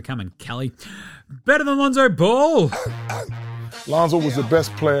 thanks for coming, Kelly. Better than Lonzo Ball. Lonzo was the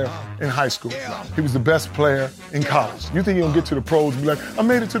best player in high school. He was the best player in college. You think he'll get to the pros and be like, I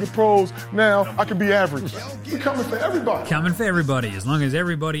made it to the pros, now I can be average. We're coming for everybody. Coming for everybody, as long as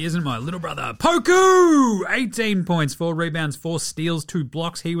everybody isn't my little brother. Poku! 18 points, 4 rebounds, 4 steals, 2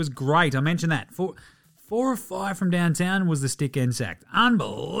 blocks. He was great. I mentioned that. 4 of 5 from downtown was the stick end sacked.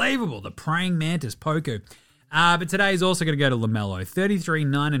 Unbelievable. The praying mantis, Poku. But today is also going to go to LaMelo. 33,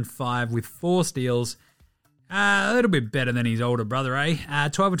 9, and 5 with 4 steals. A little bit better than his older brother, eh?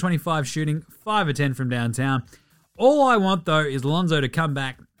 12 of 25 shooting, 5 of 10 from downtown. All I want, though, is Lonzo to come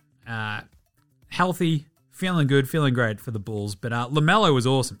back healthy, feeling good, feeling great for the Bulls. But LaMelo was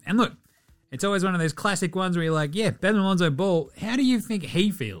awesome. And look, it's always one of those classic ones where you're like, yeah, better than Lonzo Ball. How do you think he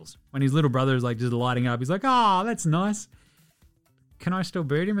feels when his little brother is like just lighting up? He's like, oh, that's nice. Can I still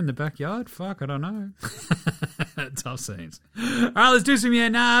beat him in the backyard? Fuck, I don't know. Tough scenes. All right, let's do some Yeah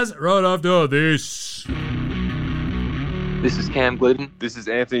Nahs right after this. This is Cam Glidden. This is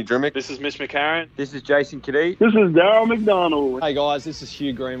Anthony Drimmick. This is Mitch McCarron. This is Jason Kadee. This is Darryl McDonald. Hey guys, this is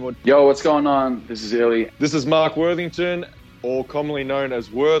Hugh Greenwood. Yo, what's going on? This is Illy. This is Mark Worthington, or commonly known as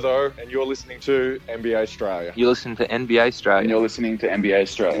Wortho, and you're listening to NBA Australia. You're listening to NBA Australia. And you're listening to NBA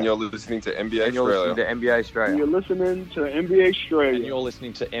Australia. And you're listening to NBA and you're Australia. listening to NBA Australia. And you're listening to NBA Australia. And you're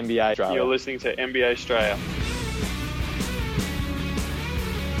listening to NBA Australia. You're listening to NBA Australia.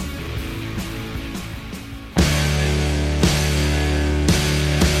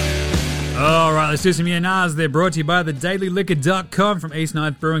 All right, let's do some Nars. They're brought to you by thedailyliquor.com from East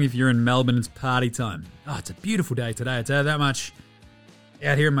Ninth Brewing. If you're in Melbourne, it's party time. Oh, it's a beautiful day today. I'll tell you that much.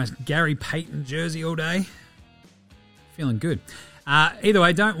 Out here in my Gary Payton jersey all day. Feeling good. Either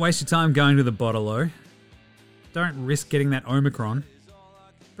way, don't waste your time going to the bottle-o. Don't risk getting that Omicron.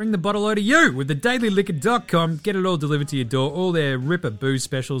 Bring the bottle-o to you with thedailyliquor.com. Get it all delivered to your door. All their ripper booze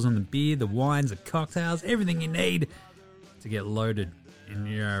specials on the beer, the wines, the cocktails, everything you need to get loaded in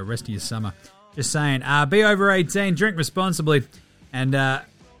your rest of your summer. Just saying, be over 18, drink responsibly, and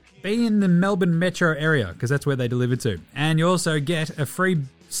be in the Melbourne metro area, because that's where they deliver to. And you also get a free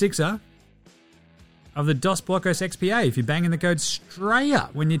sixer of the Dos Blocos XPA if you bang in the code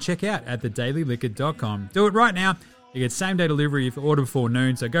STRAYA when you check out at thedailyliquor.com. Do it right now. You get same-day delivery if you order before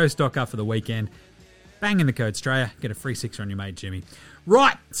noon, so go stock up for the weekend. Bang in the code STRAYA, get a free sixer on your mate Jimmy.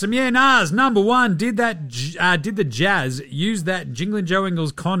 Right, some Nars. Number one, did the Jazz use that Jingling Joe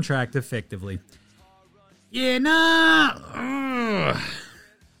Ingles contract effectively? I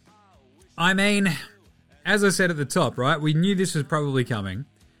mean, as I said at the top, right, we knew this was probably coming.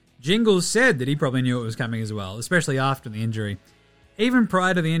 Jingles said that he probably knew it was coming as well, especially after the injury. Even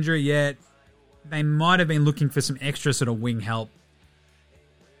prior to the injury, yet they might have been looking for some extra sort of wing help.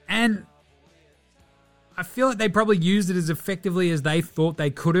 And I feel like they probably used it as effectively as they thought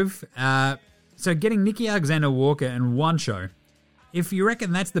they could have. So getting Nicky Alexander-Walker and Juancho, if you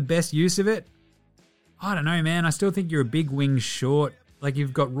reckon that's the best use of it, I don't know, man. I still think you're a big wing short. Like,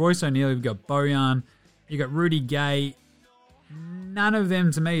 you've got Royce O'Neal, you've got Bojan, you've got Rudy Gay. None of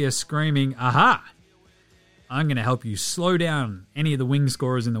them, to me, are screaming, aha, I'm going to help you slow down any of the wing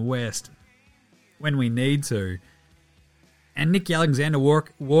scorers in the West when we need to. And Nicky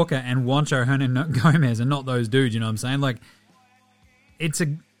Alexander-Walker and Juancho Hernan-Gomez are not those dudes, you know what I'm saying? Like,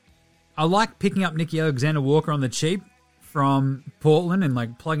 I like picking up Nicky Alexander-Walker on the cheap from Portland and,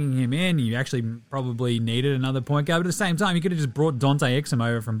 like, plugging him in. You actually probably needed another point guard, but at the same time, you could have just brought Dante Exum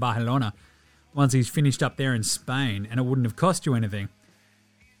over from Barcelona once he's finished up there in Spain, and it wouldn't have cost you anything.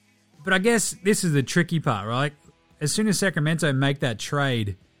 But I guess this is the tricky part, right? As soon as Sacramento make that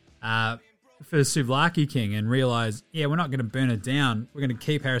trade for Souvlaki King and realize, yeah, we're not going to burn it down. We're going to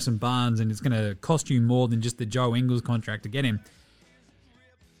keep Harrison Barnes, and it's going to cost you more than just the Joe Ingles contract to get him.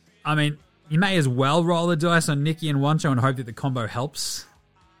 I mean, you may as well roll the dice on Nicky and Juancho and hope that the combo helps,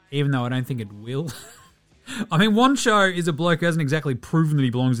 even though I don't think it will. I mean, Juancho is a bloke who hasn't exactly proven that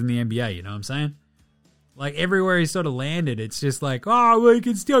he belongs in the NBA, you know what I'm saying? Like, everywhere he's sort of landed, it's just like, oh, well, he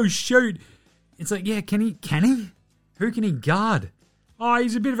can still shoot. It's like, yeah, can he? Who can he guard? Oh,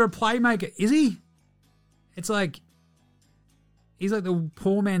 he's a bit of a playmaker. Is he? It's like, he's like the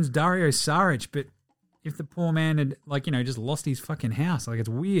poor man's Dario Saric, but if the poor man had, like, you know, just lost his fucking house. Like, it's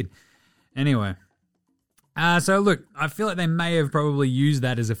weird. Anyway. So, look, I feel like they may have probably used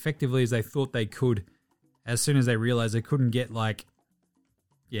that as effectively as they thought they could as soon as they realized they couldn't get, like,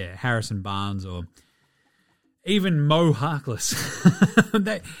 yeah, Harrison Barnes or even Mo Harkless.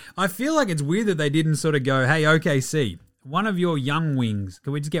 I feel like it's weird that they didn't sort of go, hey, OKC, one of your young wings,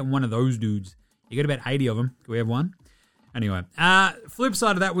 can we just get one of those dudes? You got about 80 of them. Can we have one? Anyway, flip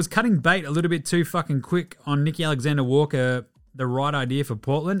side of that was cutting bait a little bit too fucking quick on Nicky Alexander-Walker, the right idea for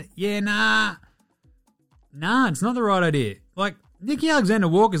Portland. Yeah, nah, it's not the right idea. Like, Nicky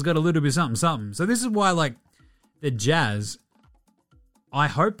Alexander-Walker's got a little bit something. So this is why, like, the Jazz, I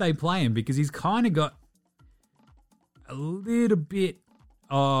hope they play him because he's kind of got a little bit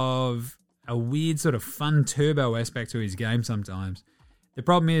of a weird sort of fun turbo aspect to his game sometimes. The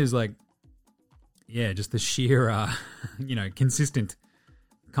problem is, like, yeah, just the sheer, consistent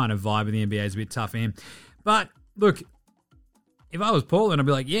kind of vibe of the NBA is a bit tough for him. But, look, if I was Portland, I'd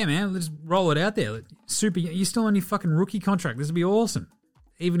be like, yeah, man, let's roll it out there. You're still on your fucking rookie contract. This would be awesome.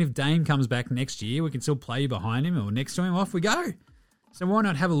 Even if Dame comes back next year, we can still play behind him or next to him. Off we go. So why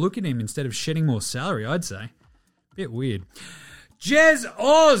not have a look at him instead of shedding more salary, I'd say. Bit weird. Jez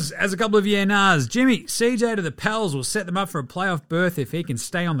Oz has a couple of Nars. Jimmy, CJ to the Pels will set them up for a playoff berth if he can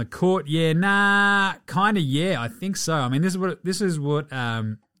stay on the court. Yeah, nah, kind of yeah, I think so. I mean, this is what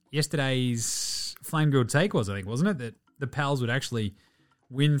yesterday's Flame Grilled Take was, I think, wasn't it? That the Pels would actually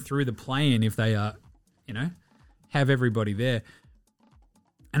win through the play-in if they, have everybody there.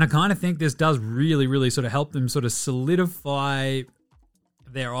 And I kind of think this does really, really sort of help them sort of solidify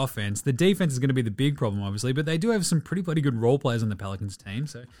their offense. The defense is going to be the big problem, obviously, but they do have some pretty bloody good role players on the Pelicans team.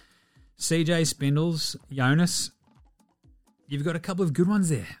 So CJ, Spindles, Jonas, you've got a couple of good ones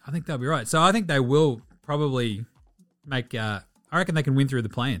there. I think they'll be right. So I think they will probably make, I reckon they can win through the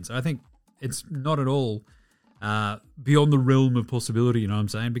play-in. So I think it's not at all beyond the realm of possibility, you know what I'm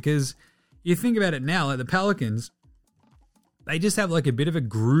saying? Because you think about it now, like the Pelicans, they just have like a bit of a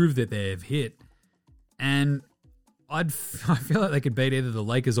groove that they've hit. And I feel like they could beat either the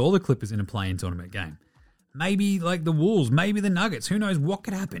Lakers or the Clippers in a play-in tournament game. Maybe like the Wolves, maybe the Nuggets. Who knows what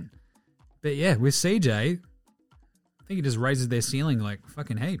could happen? But yeah, with CJ, I think it just raises their ceiling like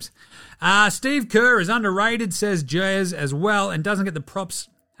fucking heaps. Steve Kerr is underrated, says Jazz as well, and doesn't get the props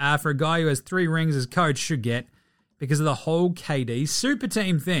for a guy who has 3 rings as coach should get because of the whole KD super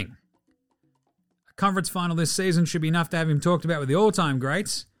team thing. A conference final this season should be enough to have him talked about with the all-time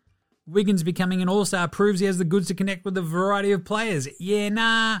greats. Wiggins becoming an all-star proves he has the goods to connect with a variety of players.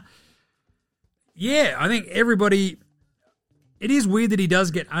 Yeah, I think everybody... It is weird that he does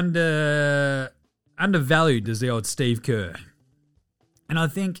get undervalued as the old Steve Kerr. And I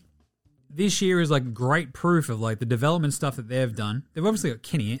think this year is like great proof of like the development stuff that they've done. They've obviously got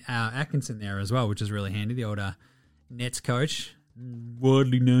Kenny Atkinson there as well, which is really handy, the old Nets coach,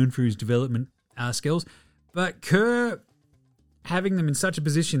 widely known for his development skills. But Kerr having them in such a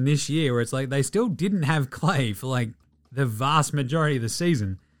position this year where it's like they still didn't have Clay for like the vast majority of the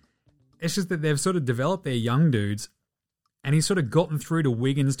season. It's just that they've sort of developed their young dudes and he's sort of gotten through to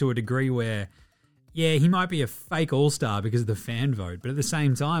Wiggins to a degree where, yeah, he might be a fake all-star because of the fan vote, but at the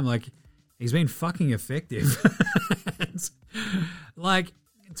same time, like, he's been fucking effective. Like,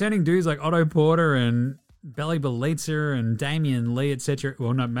 turning dudes like Otto Porter and Belly Belitza and Damian Lee, etc.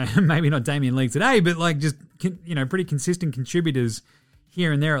 Well, maybe not Damian Lee today, but like just, you know, pretty consistent contributors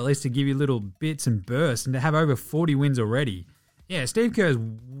here and there, at least to give you little bits and bursts, and to have over 40 wins already. Yeah, Steve Kerr is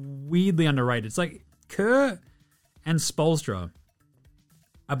weirdly underrated. It's like Kerr and Spoelstra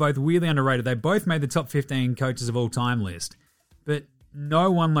are both weirdly underrated. They both made the top 15 coaches of all time list, but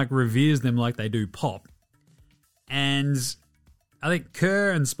no one like reveres them like they do Pop. And I think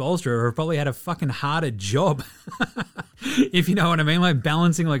Kerr and Spoelstra have probably had a fucking harder job, if you know what I mean, like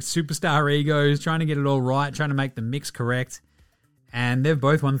balancing like superstar egos, trying to get it all right, trying to make the mix correct. And they've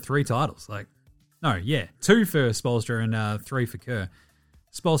both won 3 titles. 2 for Spoelstra and 3 for Kerr.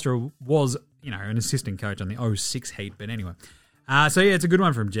 Spoelstra was, you know, an assistant coach on the 06 Heat, but anyway. So yeah, it's a good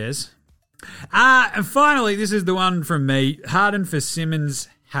one from Jez. And finally, this is the one from me. Harden-4-Simmons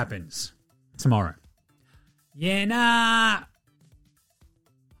happens tomorrow. Yeah,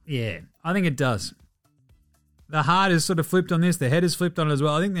 I think it does. The heart is sort of flipped on this. The head is flipped on it as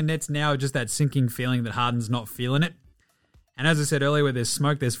well. I think the Nets now are just that sinking feeling that Harden's not feeling it. And as I said earlier, where there's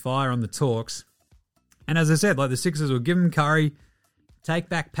smoke, there's fire on the talks. And as I said, like the Sixers will give him Curry, take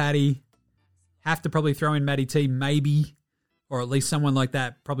back Patty, have to probably throw in Matty T, maybe, or at least someone like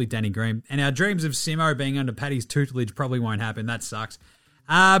that, probably Danny Green. And our dreams of Simo being under Patty's tutelage probably won't happen. That sucks.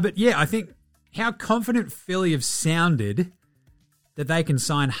 But yeah, I think how confident Philly have sounded that they can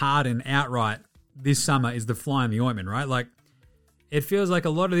sign Harden outright this summer is the fly in the ointment, right? Like, it feels like a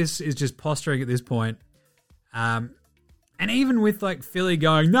lot of this is just posturing at this point. And even with like Philly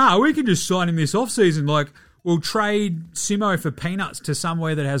going, nah, we can just sign him this offseason. Like, we'll trade Simo for peanuts to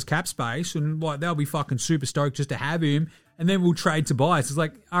somewhere that has cap space, and like they'll be fucking super stoked just to have him. And then we'll trade Tobias. It's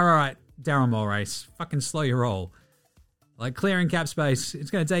like, all right, Daryl Morey, fucking slow your roll. Like, clearing cap space,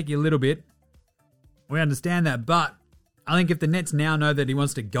 it's going to take you a little bit. We understand that, but I think if the Nets now know that he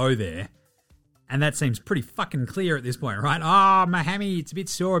wants to go there, and that seems pretty fucking clear at this point, right? Oh, Miami, it's a bit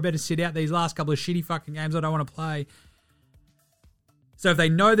sore. I better sit out these last couple of shitty fucking games I don't want to play. So if they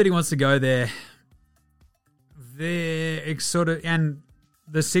know that he wants to go there, they're sort of, and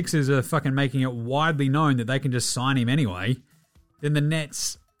the Sixers are fucking making it widely known that they can just sign him anyway, then the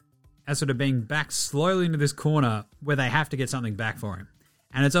Nets are sort of being backed slowly into this corner where they have to get something back for him.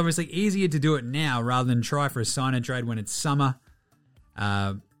 And it's obviously easier to do it now rather than try for a sign and trade when it's summer,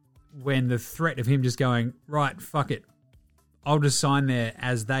 when the threat of him just going, right, fuck it, I'll just sign there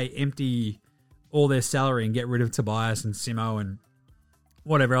as they empty all their salary and get rid of Tobias and Simo and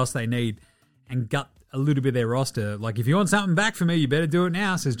whatever else they need and gut a little bit of their roster. Like, if you want something back from me, you better do it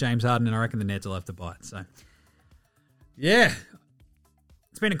now, says James Harden, and I reckon the Nets will have to bite. So, yeah.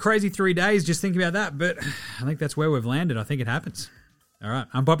 It's been a crazy 3 days just thinking about that, but I think that's where we've landed. I think it happens. All right,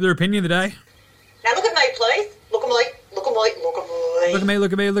 unpopular opinion of the day. Now look at me, please. Look at me. Look at me. Look at me. Look at me,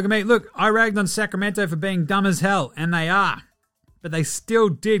 look at me, look at me. Look, I ragged on Sacramento for being dumb as hell, and they are. But they still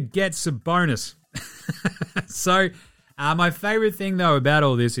did get Sabonis. So, my favourite thing, though, about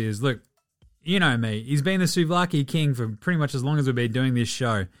all this is, look, you know me. He's been the Souvlaki king for pretty much as long as we've been doing this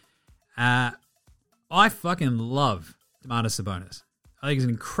show. I fucking love Domantas Sabonis. I think he's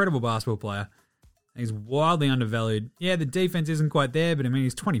an incredible basketball player. He's wildly undervalued. Yeah, the defense isn't quite there, but I mean,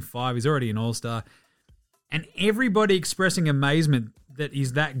 he's 25. He's already an all-star. And everybody expressing amazement that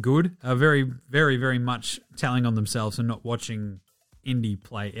he's that good are very, very, very much telling on themselves and not watching indie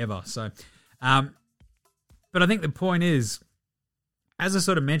play ever. So, but I think the point is, as I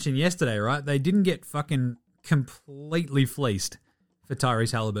sort of mentioned yesterday, right, they didn't get fucking completely fleeced for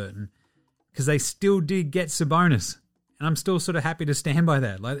Tyrese Halliburton because they still did get Sabonis. And I'm still sort of happy to stand by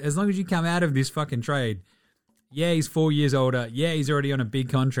that. Like, as long as you come out of this fucking trade, yeah, he's 4 years older. Yeah, he's already on a big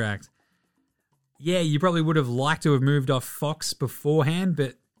contract. Yeah, you probably would have liked to have moved off Fox beforehand,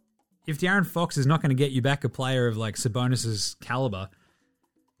 but if De'Aaron Fox is not going to get you back a player of like Sabonis' caliber,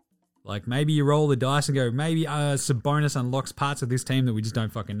 like maybe you roll the dice and go, maybe Sabonis unlocks parts of this team that we just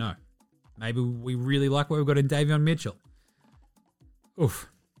don't fucking know. Maybe we really like what we've got in Davion Mitchell. Oof.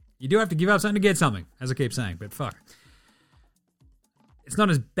 You do have to give up something to get something, as I keep saying, but fuck. It's not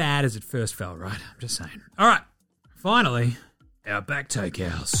as bad as it first felt, right? I'm just saying. All right. Finally, Outback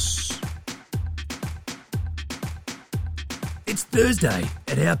Takehouse. It's Thursday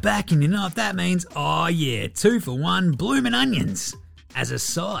at Outback, and you know what that means? Oh, yeah, 2 for 1 bloomin' onions as a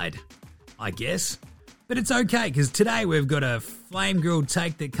side, I guess. But it's okay, because today we've got a flame-grilled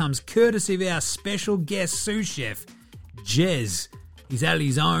take that comes courtesy of our special guest sous chef, Jez. He's added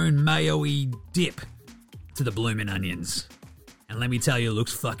his own mayo-y dip to the bloomin' onions. And let me tell you, it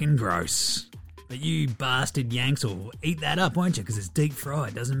looks fucking gross. But you bastard Yanks will eat that up, won't you? Because it's deep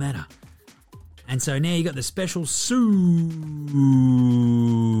fried, doesn't matter. And so now you got the special sous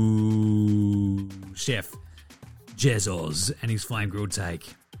chef, Jezos, and his flame grilled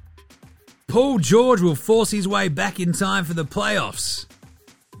take. Paul George will force his way back in time for the playoffs,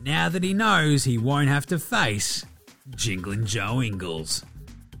 now that he knows he won't have to face Jinglin' Joe Ingles.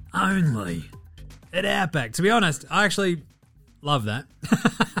 Only at Outback. To be honest, I actually love that.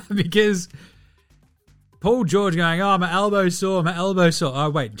 Because Paul George going, oh, my elbow's sore. Oh,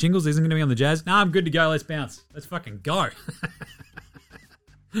 wait, Jingles isn't going to be on the Jazz? No, I'm good to go. Let's bounce. Let's fucking go.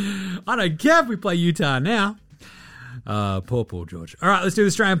 I don't care if we play Utah now. Poor Paul George. All right, let's do the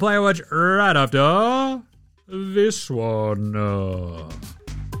Australian Player Watch right after this one.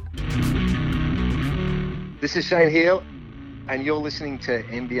 This is Shane Heal, and you're listening to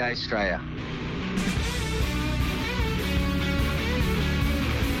NBA Australia.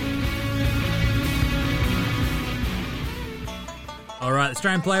 All right,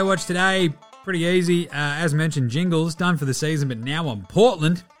 Australian Player Watch today, pretty easy. As mentioned, Jingles, done for the season, but now on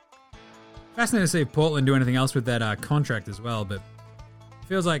Portland. Fascinating to see if Portland do anything else with that contract as well, but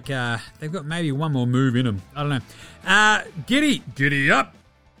feels like they've got maybe one more move in them. I don't know. Giddy up.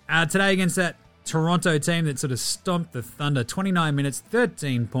 Today against that Toronto team that sort of stomped the Thunder. 29 minutes,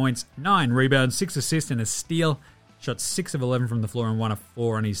 13 points, 9 rebounds, 6 assists and a steal. Shot 6 of 11 from the floor and 1 of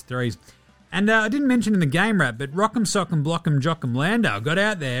 4 on his threes. And I didn't mention in the game wrap, but Rock'em Sock'em Block'em Jock'em Landau got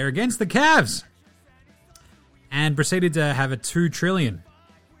out there against the Cavs and proceeded to have a 2 trillion.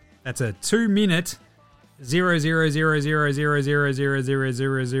 That's a 2-minute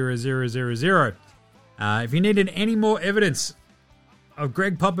 0.0000000000000. If you needed any more evidence of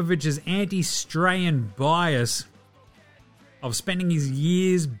Greg Popovich's anti-Strayan bias of spending his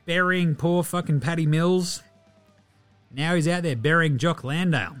years burying poor fucking Patty Mills, now he's out there burying Jock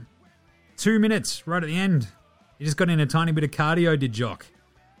Landau. 2 minutes right at the end. He just got in a tiny bit of cardio, did Jock.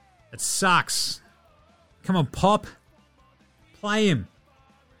 It sucks. Come on, Pop. Play him.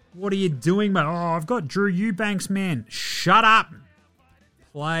 What are you doing, mate? Oh, I've got Drew Eubanks, man. Shut up.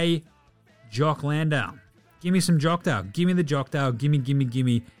 Play Jock Landau. Give me some Jockdale. Give me the Jockdale. Give me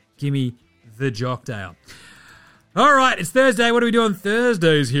the Jockdale. All right, it's Thursday. What do we do on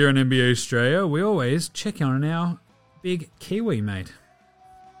Thursdays here on NBA Australia? We always check on our big Kiwi, mate,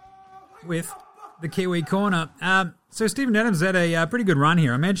 with the Kiwi Corner. So Stephen Adams had a pretty good run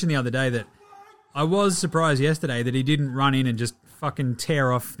here. I mentioned the other day that I was surprised yesterday that he didn't run in and just fucking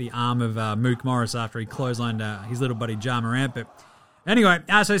tear off the arm of Mook Morris after he clotheslined his little buddy Ja Morant. But anyway,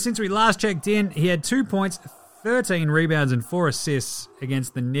 so since we last checked in, he had 2 points, 13 rebounds and 4 assists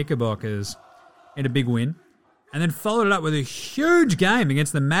against the Knickerbockers in a big win. And then followed it up with a huge game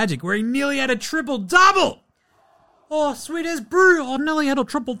against the Magic where he nearly had a triple-double. Oh, sweet as brew. I nearly had a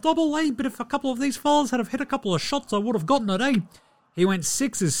triple-double, eh? But if a couple of these fellas had hit a couple of shots, I would have gotten it, eh? He went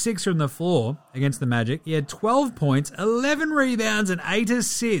 6 of 6 from the floor against the Magic. He had 12 points, 11 rebounds, and 8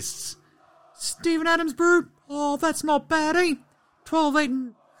 assists. Stephen Adams, brew. Oh, that's not bad, eh? 12, 8,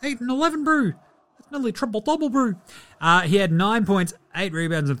 and 11, brew. Nearly triple-double, bro. He had 9 points, 8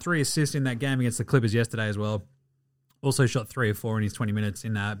 rebounds, and 3 assists in that game against the Clippers yesterday as well. Also shot 3 of 4 in his 20 minutes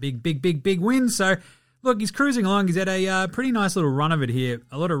in a big win. So, look, he's cruising along. He's had a pretty nice little run of it here.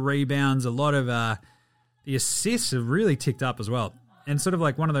 A lot of rebounds, a lot of the assists have really ticked up as well. And sort of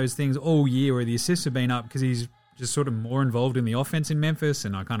like one of those things all year where the assists have been up because he's just sort of more involved in the offense in Memphis,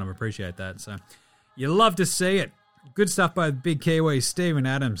 and I kind of appreciate that. So, you love to see it. Good stuff by the big Kiwi, Steven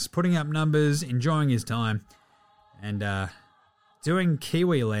Adams, putting up numbers, enjoying his time, and doing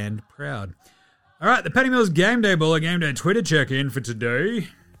Kiwi land proud. All right, the Paddy Mills Game Day Baller Game Day Twitter check-in for today.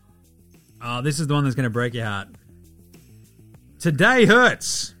 Oh, this is the one that's going to break your heart. Today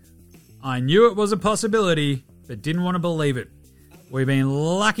hurts. I knew it was a possibility, but didn't want to believe it. We've been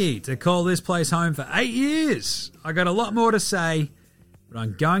lucky to call this place home for 8 years. I got a lot more to say, but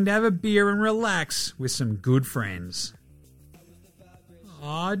I'm going to have a beer and relax with some good friends.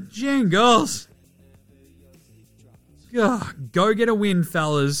 Aw, Jingles. Go get a win,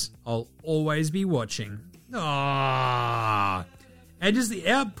 fellas. I'll always be watching. And just the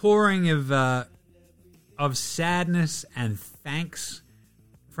outpouring of sadness and thanks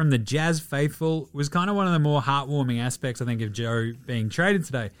from the Jazz faithful was kind of one of the more heartwarming aspects, I think, of Joe being traded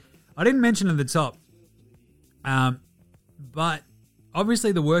today. I didn't mention at the top, but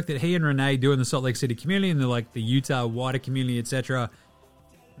obviously the work that he and Renee do in the Salt Lake City community and the Utah wider community, etc.,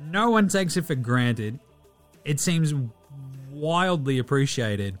 no one takes it for granted. It seems wildly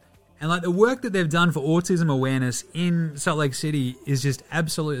appreciated. And the work that they've done for autism awareness in Salt Lake City is just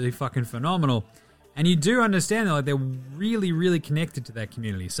absolutely fucking phenomenal. And you do understand that they're really, really connected to that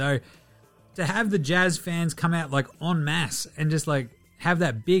community. So to have the Jazz fans come out en masse and just have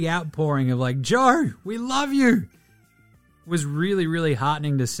that big outpouring of Joe, we love you, was really, really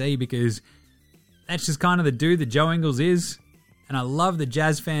heartening to see, because that's just kind of the dude that Joe Ingles is. And I love that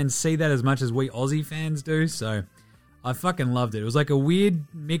Jazz fans see that as much as we Aussie fans do. So I fucking loved it. It was a weird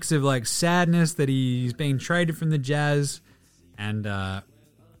mix of sadness that he's being traded from the Jazz and at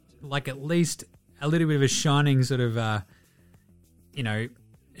least a little bit of a shining sort of,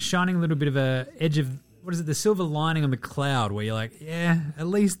 shining a little bit of a edge of, the silver lining on the cloud where you're yeah, at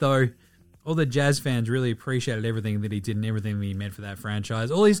least though, all the Jazz fans really appreciated everything that he did and everything that he meant for that franchise.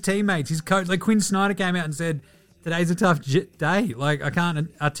 All his teammates, his coach, Quinn Snyder came out and said, today's a tough day. I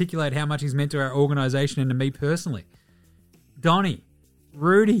can't articulate how much he's meant to our organization and to me personally. Donnie,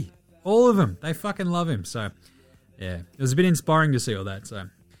 Rudy, all of them, they fucking love him. So, yeah, it was a bit inspiring to see all that. So,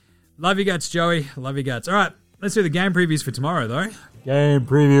 love you guts, Joey. Love you guts. All right, let's do the game previews for tomorrow, though. Game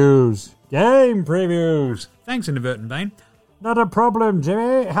previews. Thanks, Inadvertent Bane. Not a problem,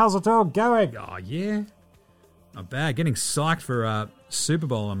 Jimmy. How's it all going? Oh, yeah. Not bad. Getting psyched for Super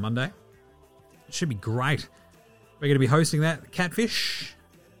Bowl on Monday. It should be great. We're going to be hosting that. Catfish.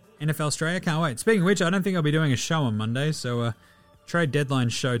 NFL Australia. Can't wait. Speaking of which, I don't think I'll be doing a show on Monday, so trade deadline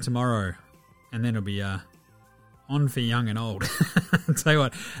show tomorrow. And then it'll be on for young and old. I'll tell you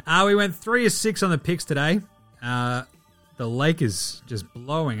what. We went 3 of 6 on the picks today. The Lakers just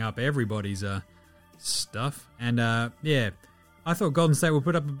blowing up everybody's stuff. And, yeah, I thought Golden State would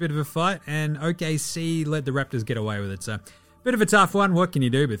put up a bit of a fight, and OKC let the Raptors get away with it. So, bit of a tough one. What can you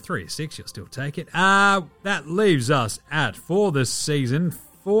do? But 3 of 6, you'll still take it. That leaves us at, for this season,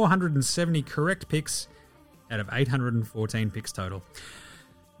 470 correct picks out of 814 picks total.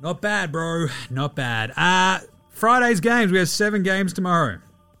 Not bad, bro. Not bad. Friday's games. We have 7 games tomorrow.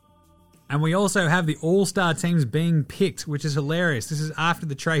 And we also have the all-star teams being picked, which is hilarious. This is after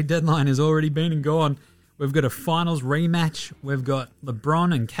the trade deadline has already been and gone. We've got a finals rematch. We've got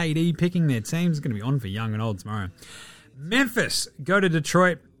LeBron and KD picking their teams. It's going to be on for young and old tomorrow. Memphis go to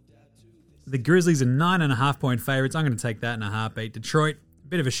Detroit. The Grizzlies are 9.5-point favorites. I'm going to take that in a heartbeat. Detroit, a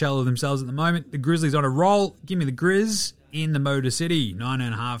bit of a shell of themselves at the moment. The Grizzlies on a roll. Give me the Grizz in the Motor City.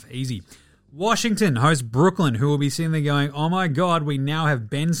 9.5 easy. Washington hosts Brooklyn, who will be sitting there going, oh my God, we now have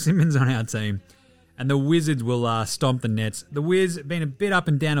Ben Simmons on our team. And the Wizards will stomp the Nets. The Wiz have been a bit up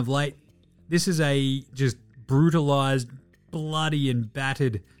and down of late. This is a just brutalized, bloody and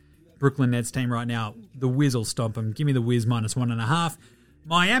battered Brooklyn Nets team right now. The Wiz will stomp them. Give me the Wiz minus 1.5.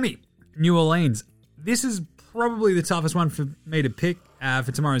 Miami, New Orleans. This is probably the toughest one for me to pick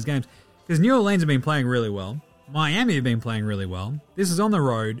for tomorrow's games, because New Orleans have been playing really well. Miami have been playing really well. This is on the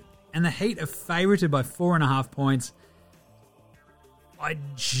road, and the Heat are favorited by 4.5 points. I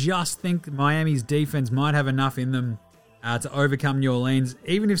just think Miami's defense might have enough in them to overcome New Orleans.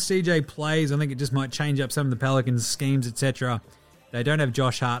 Even if CJ plays, I think it just might change up some of the Pelicans' schemes, etc. They don't have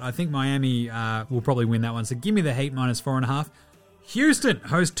Josh Hart. I think Miami will probably win that one. So give me the Heat minus 4.5. Houston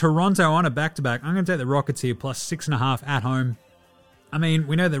hosts Toronto on a back-to-back. I'm going to take the Rockets here plus 6.5 at home. I mean,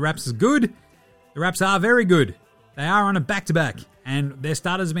 we know that Raps is good, The Raps are very good. They are on a back-to-back, and their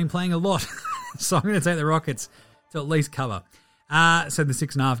starters have been playing a lot. So I'm going to take the Rockets to at least cover. So the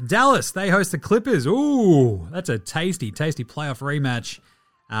 6.5. Dallas, they host the Clippers. Ooh, that's a tasty playoff rematch.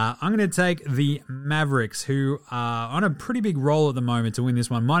 I'm going to take the Mavericks, who are on a pretty big roll at the moment to win this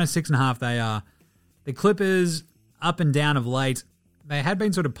one. -6.5 they are. The Clippers, up and down of late. They had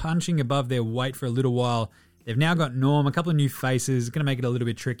been sort of punching above their weight for a little while. They've now got Norm, a couple of new faces. Going to make it a little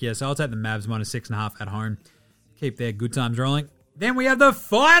bit trickier. So I'll take the Mavs -6.5 at home. Keep their good times rolling. Then we have the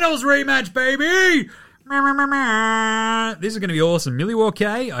finals rematch, baby! This is going to be awesome. Milwaukee,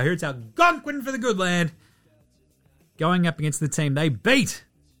 I hear it's Algonquin for the good land. Going up against the team they beat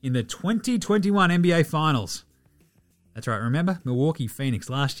in the 2021 NBA Finals. That's right, remember? Milwaukee Phoenix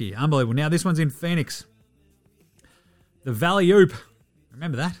last year. Unbelievable. Now this one's in Phoenix. The Valley Oop.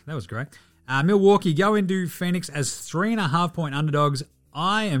 Remember that? That was great. Milwaukee go into Phoenix as 3.5-point underdogs.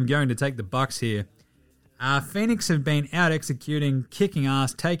 I am going to take the Bucks here. Phoenix have been out executing, kicking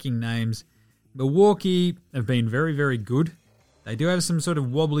ass, taking names. Milwaukee have been very, very good. They do have some sort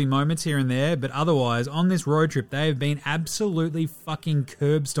of wobbly moments here and there, but otherwise, on this road trip, they have been absolutely fucking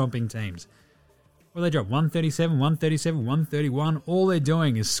curb-stomping teams. Well, they dropped 137, 137, 131. All they're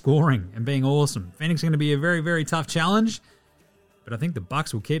doing is scoring and being awesome. Phoenix is going to be a very, very tough challenge, but I think the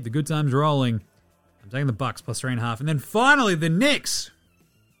Bucks will keep the good times rolling. I'm taking the Bucks +3.5. And then finally, the Knicks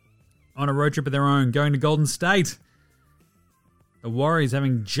on a road trip of their own, going to Golden State. The Warriors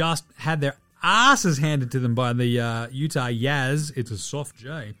having just had their asses handed to them by the Utah Jazz. It's a soft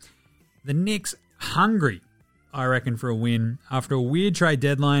J. The Knicks hungry, I reckon, for a win. After a weird trade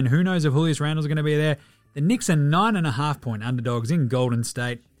deadline, who knows if Julius Randle's going to be there. The Knicks are 9.5-point underdogs in Golden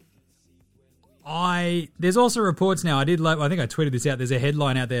State. There's also reports now, I think I tweeted this out, there's a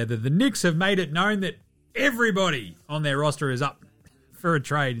headline out there that the Knicks have made it known that everybody on their roster is up for a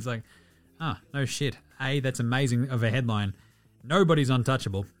trade. It's like, no shit. A, that's amazing of a headline. Nobody's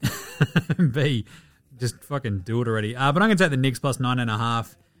untouchable. B, just fucking do it already. But I'm going to take the Knicks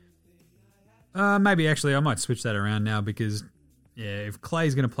 +9.5. Maybe actually I might switch that around now because, if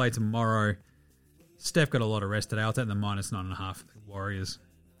Clay's going to play tomorrow, Steph got a lot of rest today. I'll take the -9.5 for the Warriors.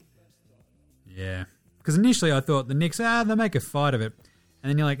 Yeah. Because initially I thought the Knicks, they'll make a fight of it. And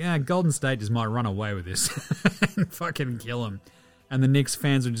then you're like, Golden State just might run away with this and fucking kill them. And the Knicks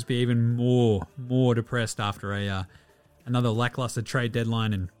fans would just be even more depressed after another lackluster trade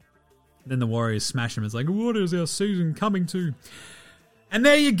deadline, and then the Warriors smash them. It's like, what is our season coming to? And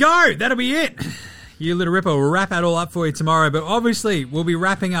there you go. That'll be it. You little ripper. We'll wrap that all up for you tomorrow. But obviously, we'll be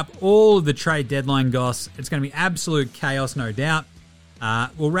wrapping up all of the trade deadline goss. It's going to be absolute chaos, no doubt.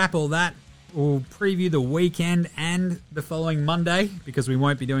 We'll wrap all that. We'll preview the weekend and the following Monday, because we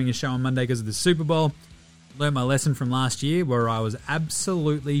won't be doing a show on Monday because of the Super Bowl. Learned my lesson from last year where I was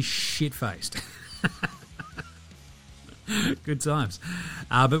absolutely shit-faced. Good times.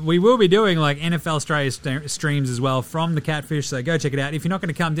 But we will be doing like NFL Australia streams as well from the Catfish, so go check it out. If you're not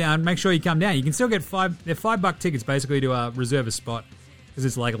going to come down, make sure you come down. You can still get they're $5 tickets basically to reserve a spot, because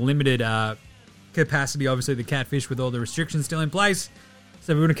it's like limited capacity, obviously, the Catfish with all the restrictions still in place.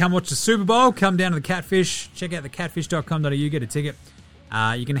 So if you want to come watch the Super Bowl, come down to the Catfish, check out thecatfish.com.au, get a ticket.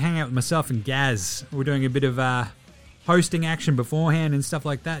 You can hang out with myself and Gaz. We're doing a bit of hosting action beforehand and stuff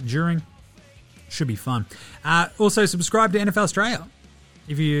like that during. Should be fun. Also, subscribe to NFL Australia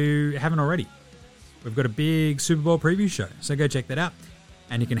if you haven't already. We've got a big Super Bowl preview show, so go check that out.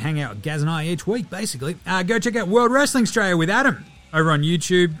 And you can hang out with Gaz and I each week, basically. Go check out World Wrestling Australia with Adam over on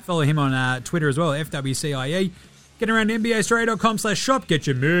YouTube. Follow him on Twitter as well, FWCIE. Get around to NBAaustralia.com/shop. Get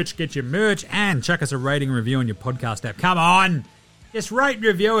your merch, and chuck us a rating and review on your podcast app. Come on! Just rate and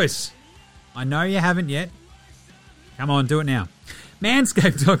review us. I know you haven't yet. Come on, do it now.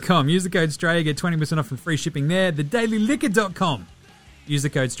 Manscaped.com. Use the code Australia, get 20% off and free shipping there. TheDailyLiquor.com. Use the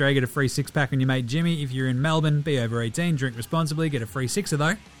code Australia, get a free 6-pack on your mate Jimmy. If you're in Melbourne, be over 18, drink responsibly, get a free 6er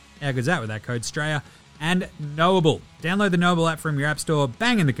though. How good's that with that code Australia? And Knowable. Download the Knowable app from your app store,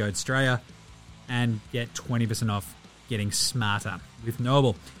 bang in the code Australia, and get 20% off getting smarter with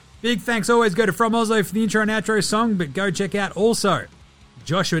Knowable. Big thanks always go to From Oslo for the intro and outro song, but go check out also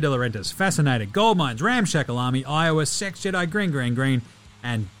Joshua De Laurentiis, Fascinator, Goldmines, Ramshackle Army, Iowa, Sex Jedi, Green,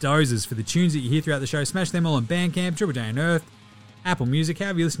 and Dozers for the tunes that you hear throughout the show. Smash them all on Bandcamp, Triple J and Earth, Apple Music,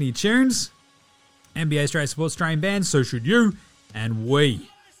 however you listen to your tunes. NBA Australia supports Australian bands, so should you, and we.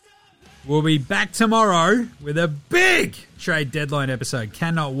 We'll be back tomorrow with a big trade deadline episode.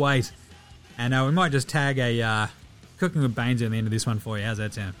 Cannot wait. And we might just tag a Cooking with Baines at the end of this one for you. How's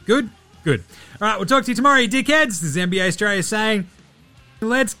that sound? Good? Good. All right, we'll talk to you tomorrow, you dickheads. This is NBA Australia saying,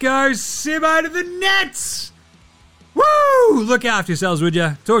 let's go Sibbo to the Nets! Woo! Look after yourselves, would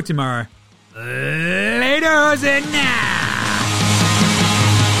you? Talk tomorrow. Ladies and now.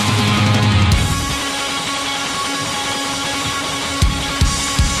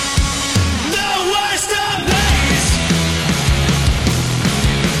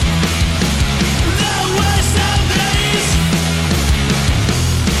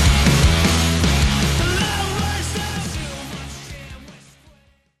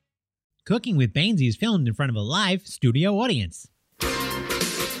 Cooking with Bainesy is filmed in front of a live studio audience.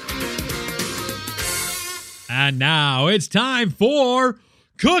 And now it's time for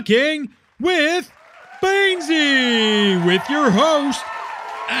Cooking with Bainesy with your host,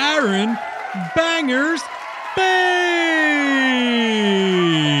 Aaron Bangers Baines.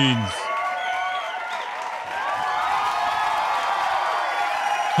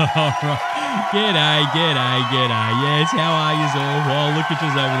 All right. G'day. Yes, how are you all? Well, look at you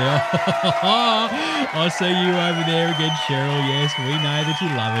over there. I see you over there again, Cheryl. Yes, we know that you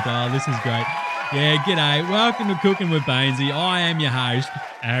love it. Oh, this is great. Yeah, g'day. Welcome to Cooking with Bainesy. I am your host,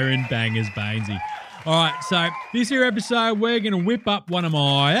 Aaron Bangers Bainesy. All right, so this here episode, we're going to whip up one of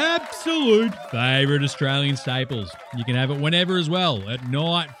my absolute favourite Australian staples. You can have it whenever as well, at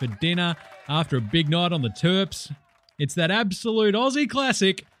night, for dinner, after a big night on the Terps. It's that absolute Aussie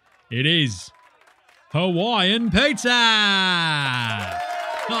classic. It is Hawaiian pizza.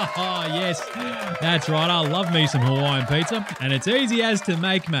 Oh, yes, that's right. I love me some Hawaiian pizza, and it's easy as to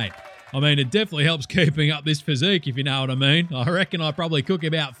make, mate. I mean, it definitely helps keeping up this physique, if you know what I mean. I reckon I probably cook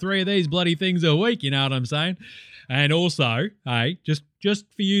about 3 of these bloody things a week, you know what I'm saying? And also, hey, just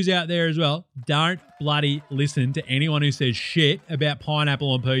for yous out there as well, don't bloody listen to anyone who says shit about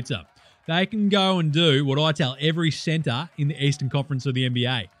pineapple on pizza. They can go and do what I tell every centre in the Eastern Conference of the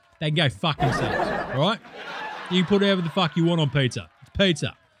NBA. They can go fuck themselves, all right? You can put whatever the fuck you want on pizza. It's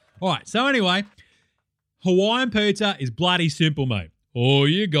pizza. All right, so anyway, Hawaiian pizza is bloody simple, mate. All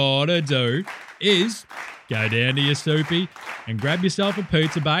you gotta do is go down to your soupy and grab yourself a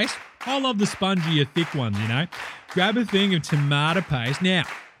pizza base. I love the spongier thick ones, you know. Grab a thing of tomato paste. Now,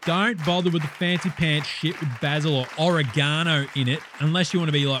 don't bother with the fancy pants shit with basil or oregano in it unless you want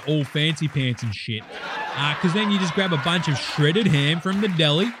to be like all fancy pants and shit. Because then you just grab a bunch of shredded ham from the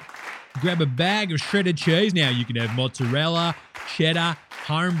deli. Grab a bag of shredded cheese. Now, you can have mozzarella, cheddar,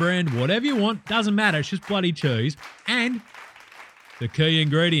 home brand, whatever you want. Doesn't matter. It's just bloody cheese. And the key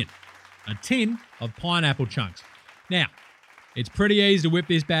ingredient, a tin of pineapple chunks. Now, it's pretty easy to whip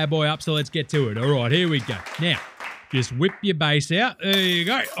this bad boy up, so let's get to it. All right, here we go. Now, just whip your base out. There you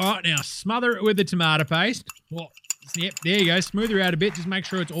go. All right, now smother it with the tomato paste. Oh, yep, there you go. Smooth her out a bit. Just make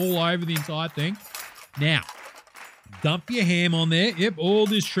sure it's all over the entire thing. Now, dump your ham on there. Yep, all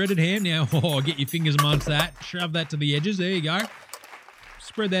this shredded ham. Now, get your fingers amongst that. Shove that to the edges. There you go.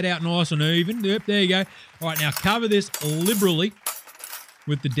 Spread that out nice and even. Yep, there you go. All right, now cover this liberally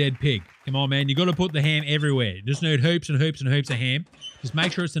with the dead pig. Come on, man. You got to put the ham everywhere. You just need heaps and heaps and heaps of ham. Just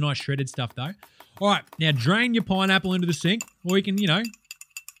make sure it's the nice shredded stuff, though. All right, now drain your pineapple into the sink, or you can, you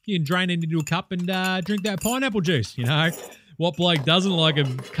can drain it into a cup and drink that pineapple juice, you know. What bloke doesn't like a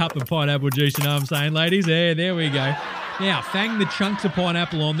cup of pineapple juice, you know what I'm saying, ladies? There we go. Now, fang the chunks of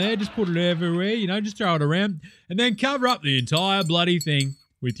pineapple on there. Just put it everywhere, just throw it around. And then cover up the entire bloody thing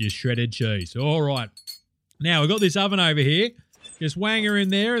with your shredded cheese. All right. Now, we've got this oven over here. Just wang her in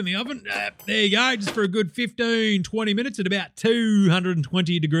there in the oven. There you go. Just for a good 15, 20 minutes at about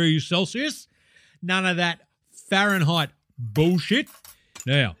 220 degrees Celsius. None of that Fahrenheit bullshit.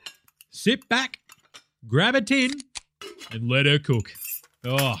 Now, sit back, grab a tin, and let her cook.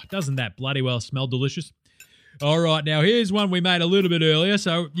 Oh, doesn't that bloody well smell delicious? All right, now here's one we made a little bit earlier.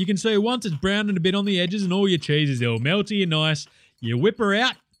 So you can see once it's browned a bit on the edges and all your cheese is all melty and nice, you whip her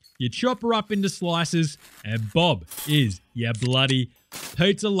out, you chop her up into slices, and Bob is your bloody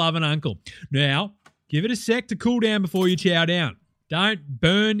pizza-loving uncle. Now, give it a sec to cool down before you chow down. Don't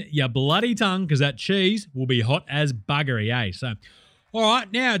burn your bloody tongue because that cheese will be hot as buggery, eh? So, all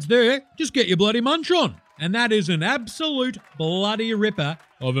right, now it's there. Just get your bloody munch on. And that is an absolute bloody ripper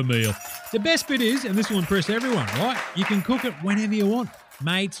of a meal. The best bit is, and this will impress everyone, right? You can cook it whenever you want.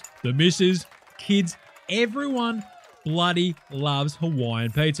 Mates, the missus, kids, everyone bloody loves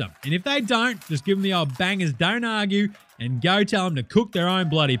Hawaiian pizza. And if they don't, just give them the old bangers, don't argue, and go tell them to cook their own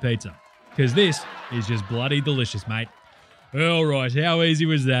bloody pizza. Because this is just bloody delicious, mate. All right, how easy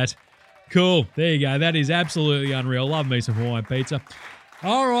was that? Cool, there you go. That is absolutely unreal. Love me some Hawaiian pizza.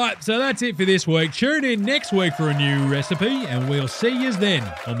 All right, so that's it for this week. Tune in next week for a new recipe, and we'll see yous then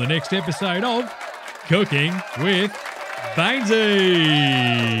on the next episode of Cooking with Bainesy.